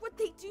would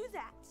they do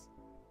that?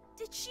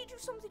 Did she do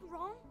something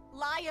wrong?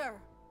 Liar!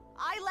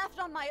 I left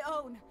on my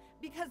own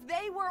because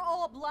they were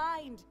all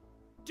blind.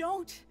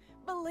 Don't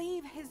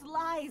believe his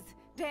lies,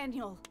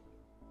 Daniel.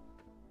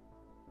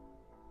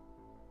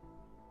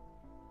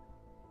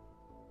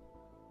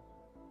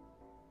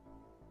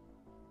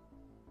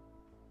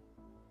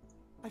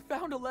 I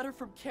found a letter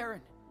from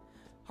Karen,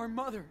 our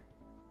mother,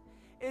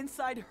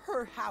 inside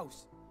her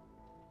house.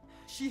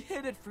 She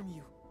hid it from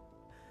you,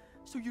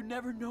 so you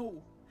never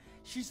know.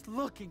 She's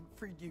looking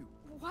for you.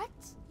 What?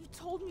 You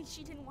told me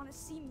she didn't want to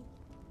see me.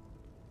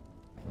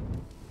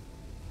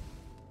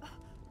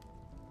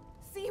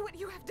 See what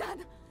you have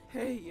done.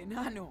 Hey,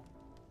 Enano.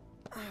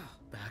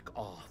 Back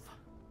off.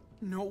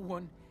 No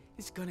one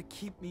is gonna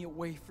keep me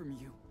away from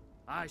you.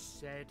 I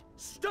said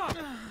stop!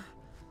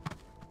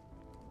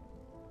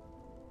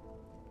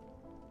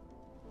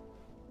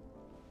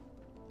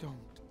 Don't.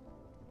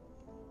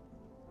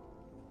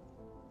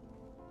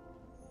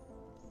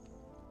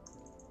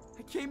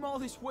 I came all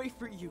this way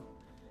for you,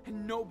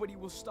 and nobody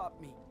will stop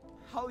me.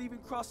 I'll even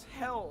cross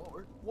hell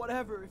or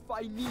whatever if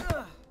I need.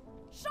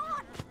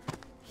 Sean!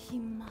 He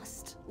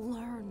must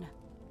learn.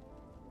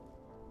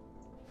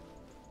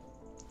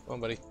 Come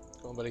on, buddy.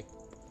 Come on, buddy.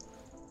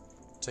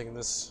 Taking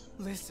this.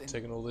 Listen.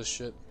 Taking all this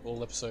shit.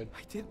 All episode.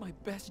 I did my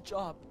best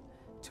job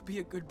to be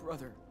a good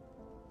brother.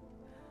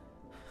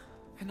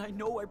 And I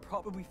know I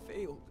probably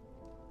failed.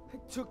 I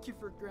took you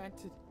for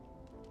granted.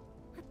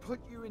 I put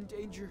you in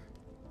danger.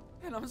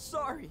 And I'm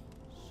sorry.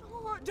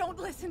 Sean, don't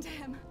listen to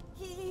him.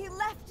 He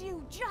left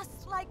you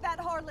just like that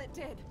harlot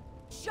did.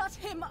 Shut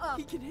him up.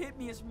 He can hit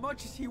me as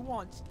much as he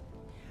wants.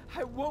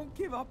 I won't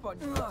give up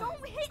on you.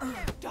 Don't hit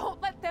him! Don't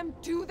let them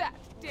do that,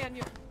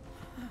 Daniel.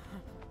 Come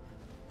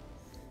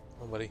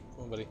on, buddy.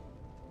 Come on, buddy.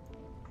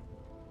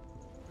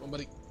 Come on,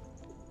 buddy.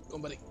 Come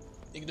on, buddy.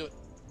 You can do it.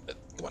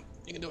 Come on.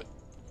 You can do it.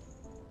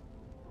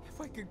 If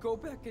I could go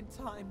back in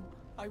time,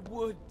 I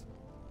would.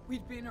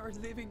 We'd be in our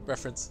living room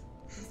Reference.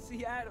 in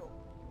Seattle.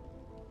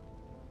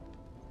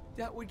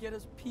 That would get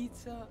us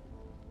pizza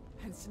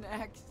and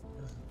snacks,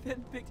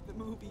 then pick the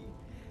movie,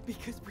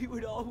 because we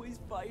would always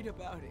fight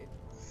about it.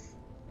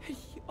 And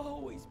he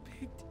always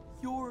picked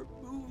your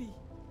movie.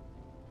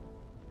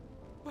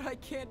 But I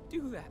can't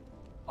do that.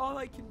 All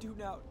I can do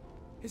now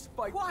is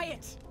fight.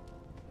 Quiet!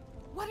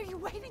 What are you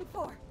waiting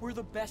for? We're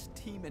the best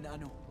team in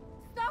Anno.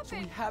 Stop So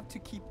it! we have to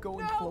keep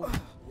going No! forward.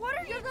 What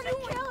are you You're doing?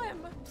 gonna kill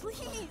him!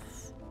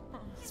 Please!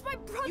 He's my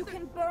brother! You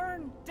can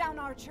burn down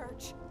our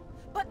church,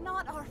 but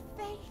not our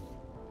faith.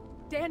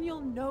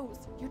 Daniel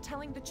knows you're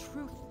telling the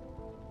truth.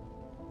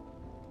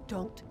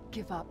 Don't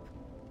give up.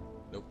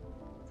 Nope.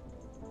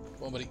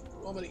 Come on, buddy.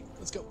 Come on, buddy.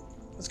 Let's go.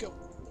 Let's go.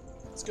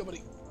 Let's go,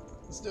 buddy.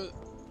 Let's do it.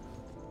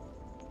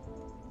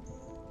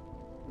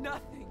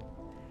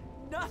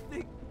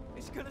 Nothing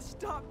is gonna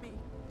stop me,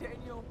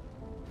 Daniel.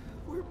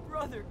 We're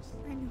brothers.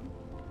 I know.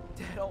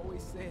 Dad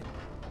always said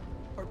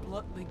our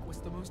blood link was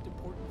the most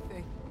important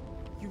thing.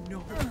 You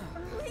know.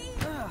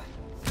 Please!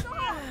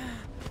 Stop!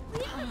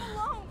 Leave him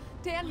alone!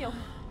 Daniel,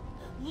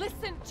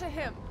 listen to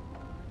him.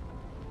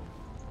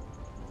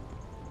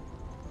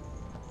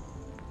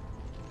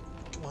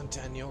 Come on,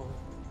 Daniel.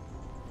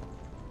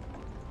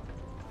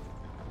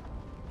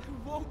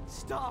 I won't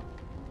stop,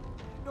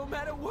 no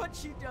matter what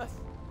she does.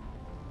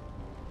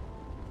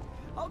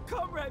 I'll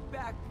come right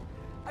back,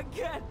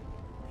 again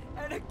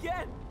and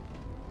again.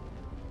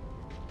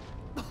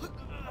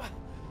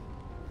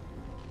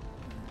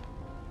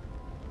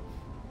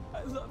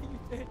 I love you,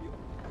 Daniel.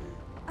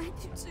 I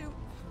do too.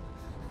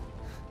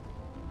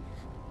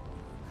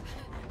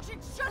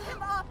 Shut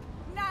him up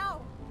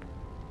now.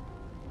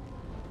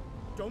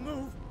 Don't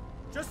move.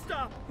 Just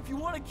stop. If you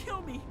want to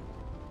kill me,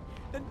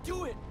 then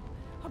do it.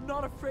 I'm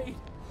not afraid.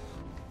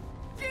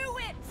 Do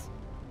it!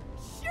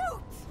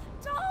 Shoot!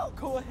 Don't!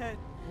 Go ahead.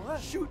 What?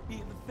 Shoot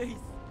me in the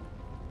face.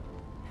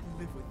 And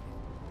live with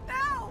it.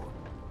 Now!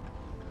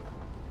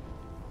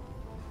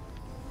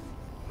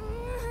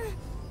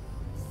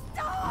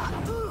 Stop!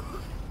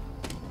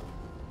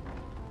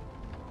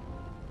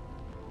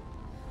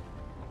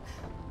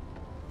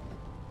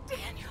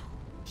 Daniel!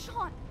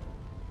 Sean!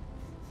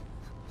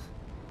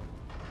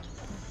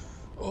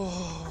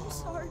 Oh. I'm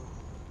sorry.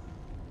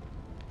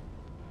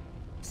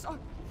 Sorry.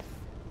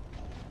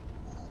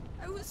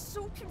 I was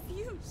so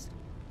confused.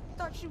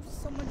 Thought she was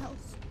someone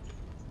else.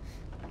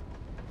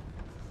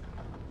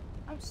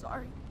 I'm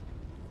sorry.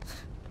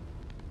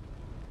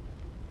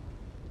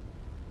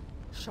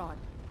 Sean,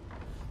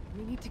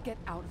 we need to get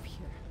out of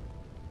here.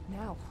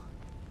 Now.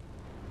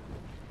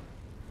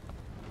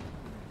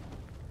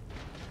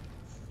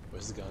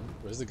 Where's the gun?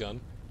 Where's the gun?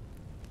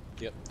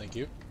 Yep, thank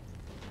you.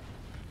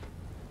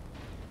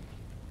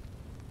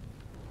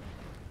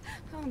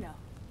 Oh no.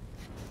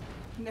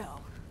 No.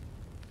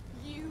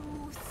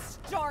 You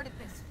started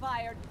this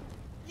fire.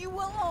 You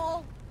will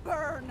all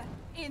burn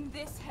in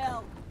this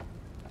hell.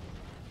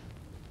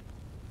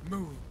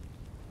 Move.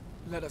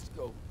 Let us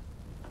go.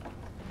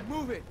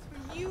 Move it!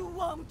 You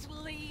won't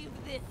leave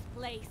this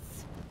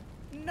place.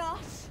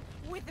 Not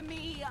with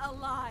me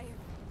alive.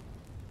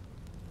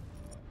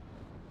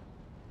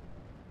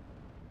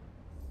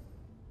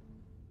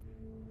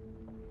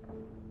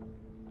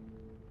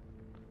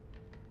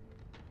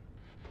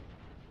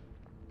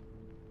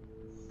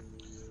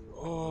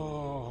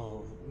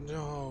 Oh,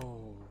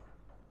 no.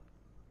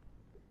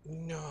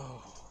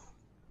 No.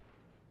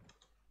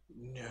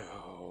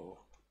 No.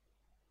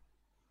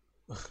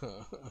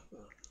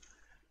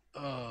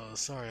 Oh,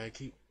 sorry, I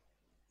keep...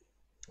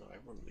 Oh,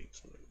 everyone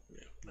leaves something.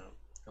 Yeah, no.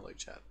 I like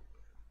chat.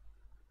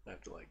 I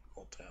have to, like,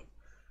 alt-tab.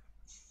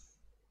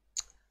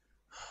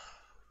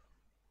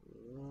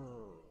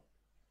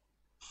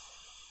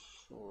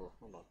 Oh,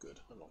 I'm not good.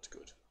 I'm not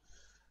good.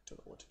 Don't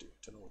know what to do.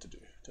 Don't know what to do.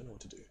 Don't know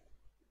what to do.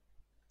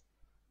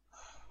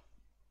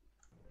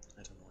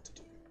 I don't know what to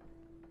do.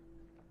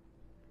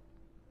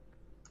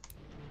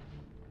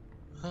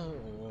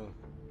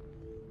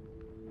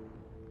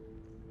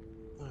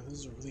 Oh, this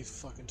is a really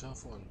fucking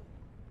tough one.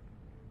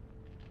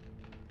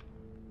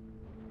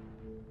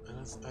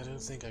 I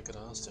don't think I could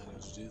ask Daniel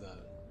to do that.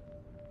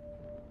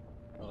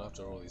 Not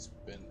after all he's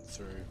been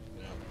through.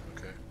 Yeah,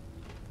 okay.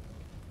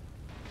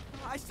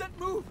 I said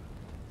move!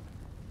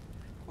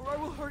 Or I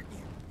will hurt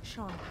you.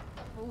 Sean,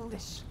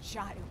 foolish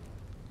child.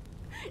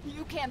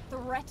 You can't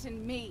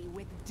threaten me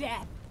with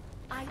death.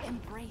 I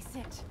embrace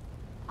it.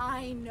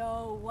 I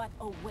know what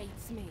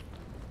awaits me.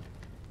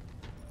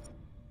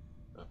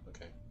 Oh,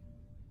 okay.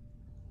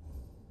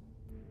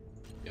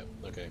 Yep,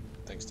 okay.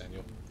 Thanks,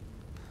 Daniel.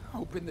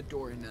 Open the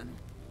door, and then...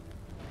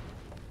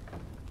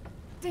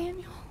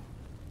 Daniel,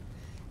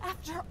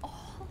 after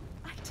all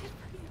I did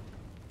for you,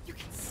 you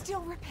can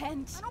still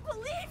repent. I don't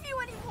believe you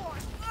anymore!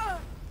 Ugh.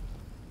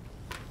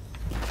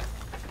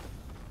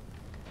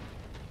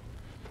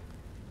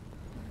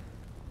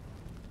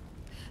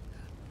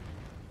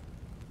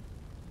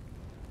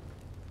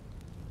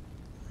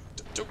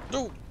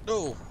 No!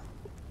 No!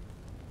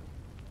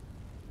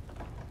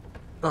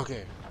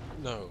 Okay,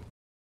 no.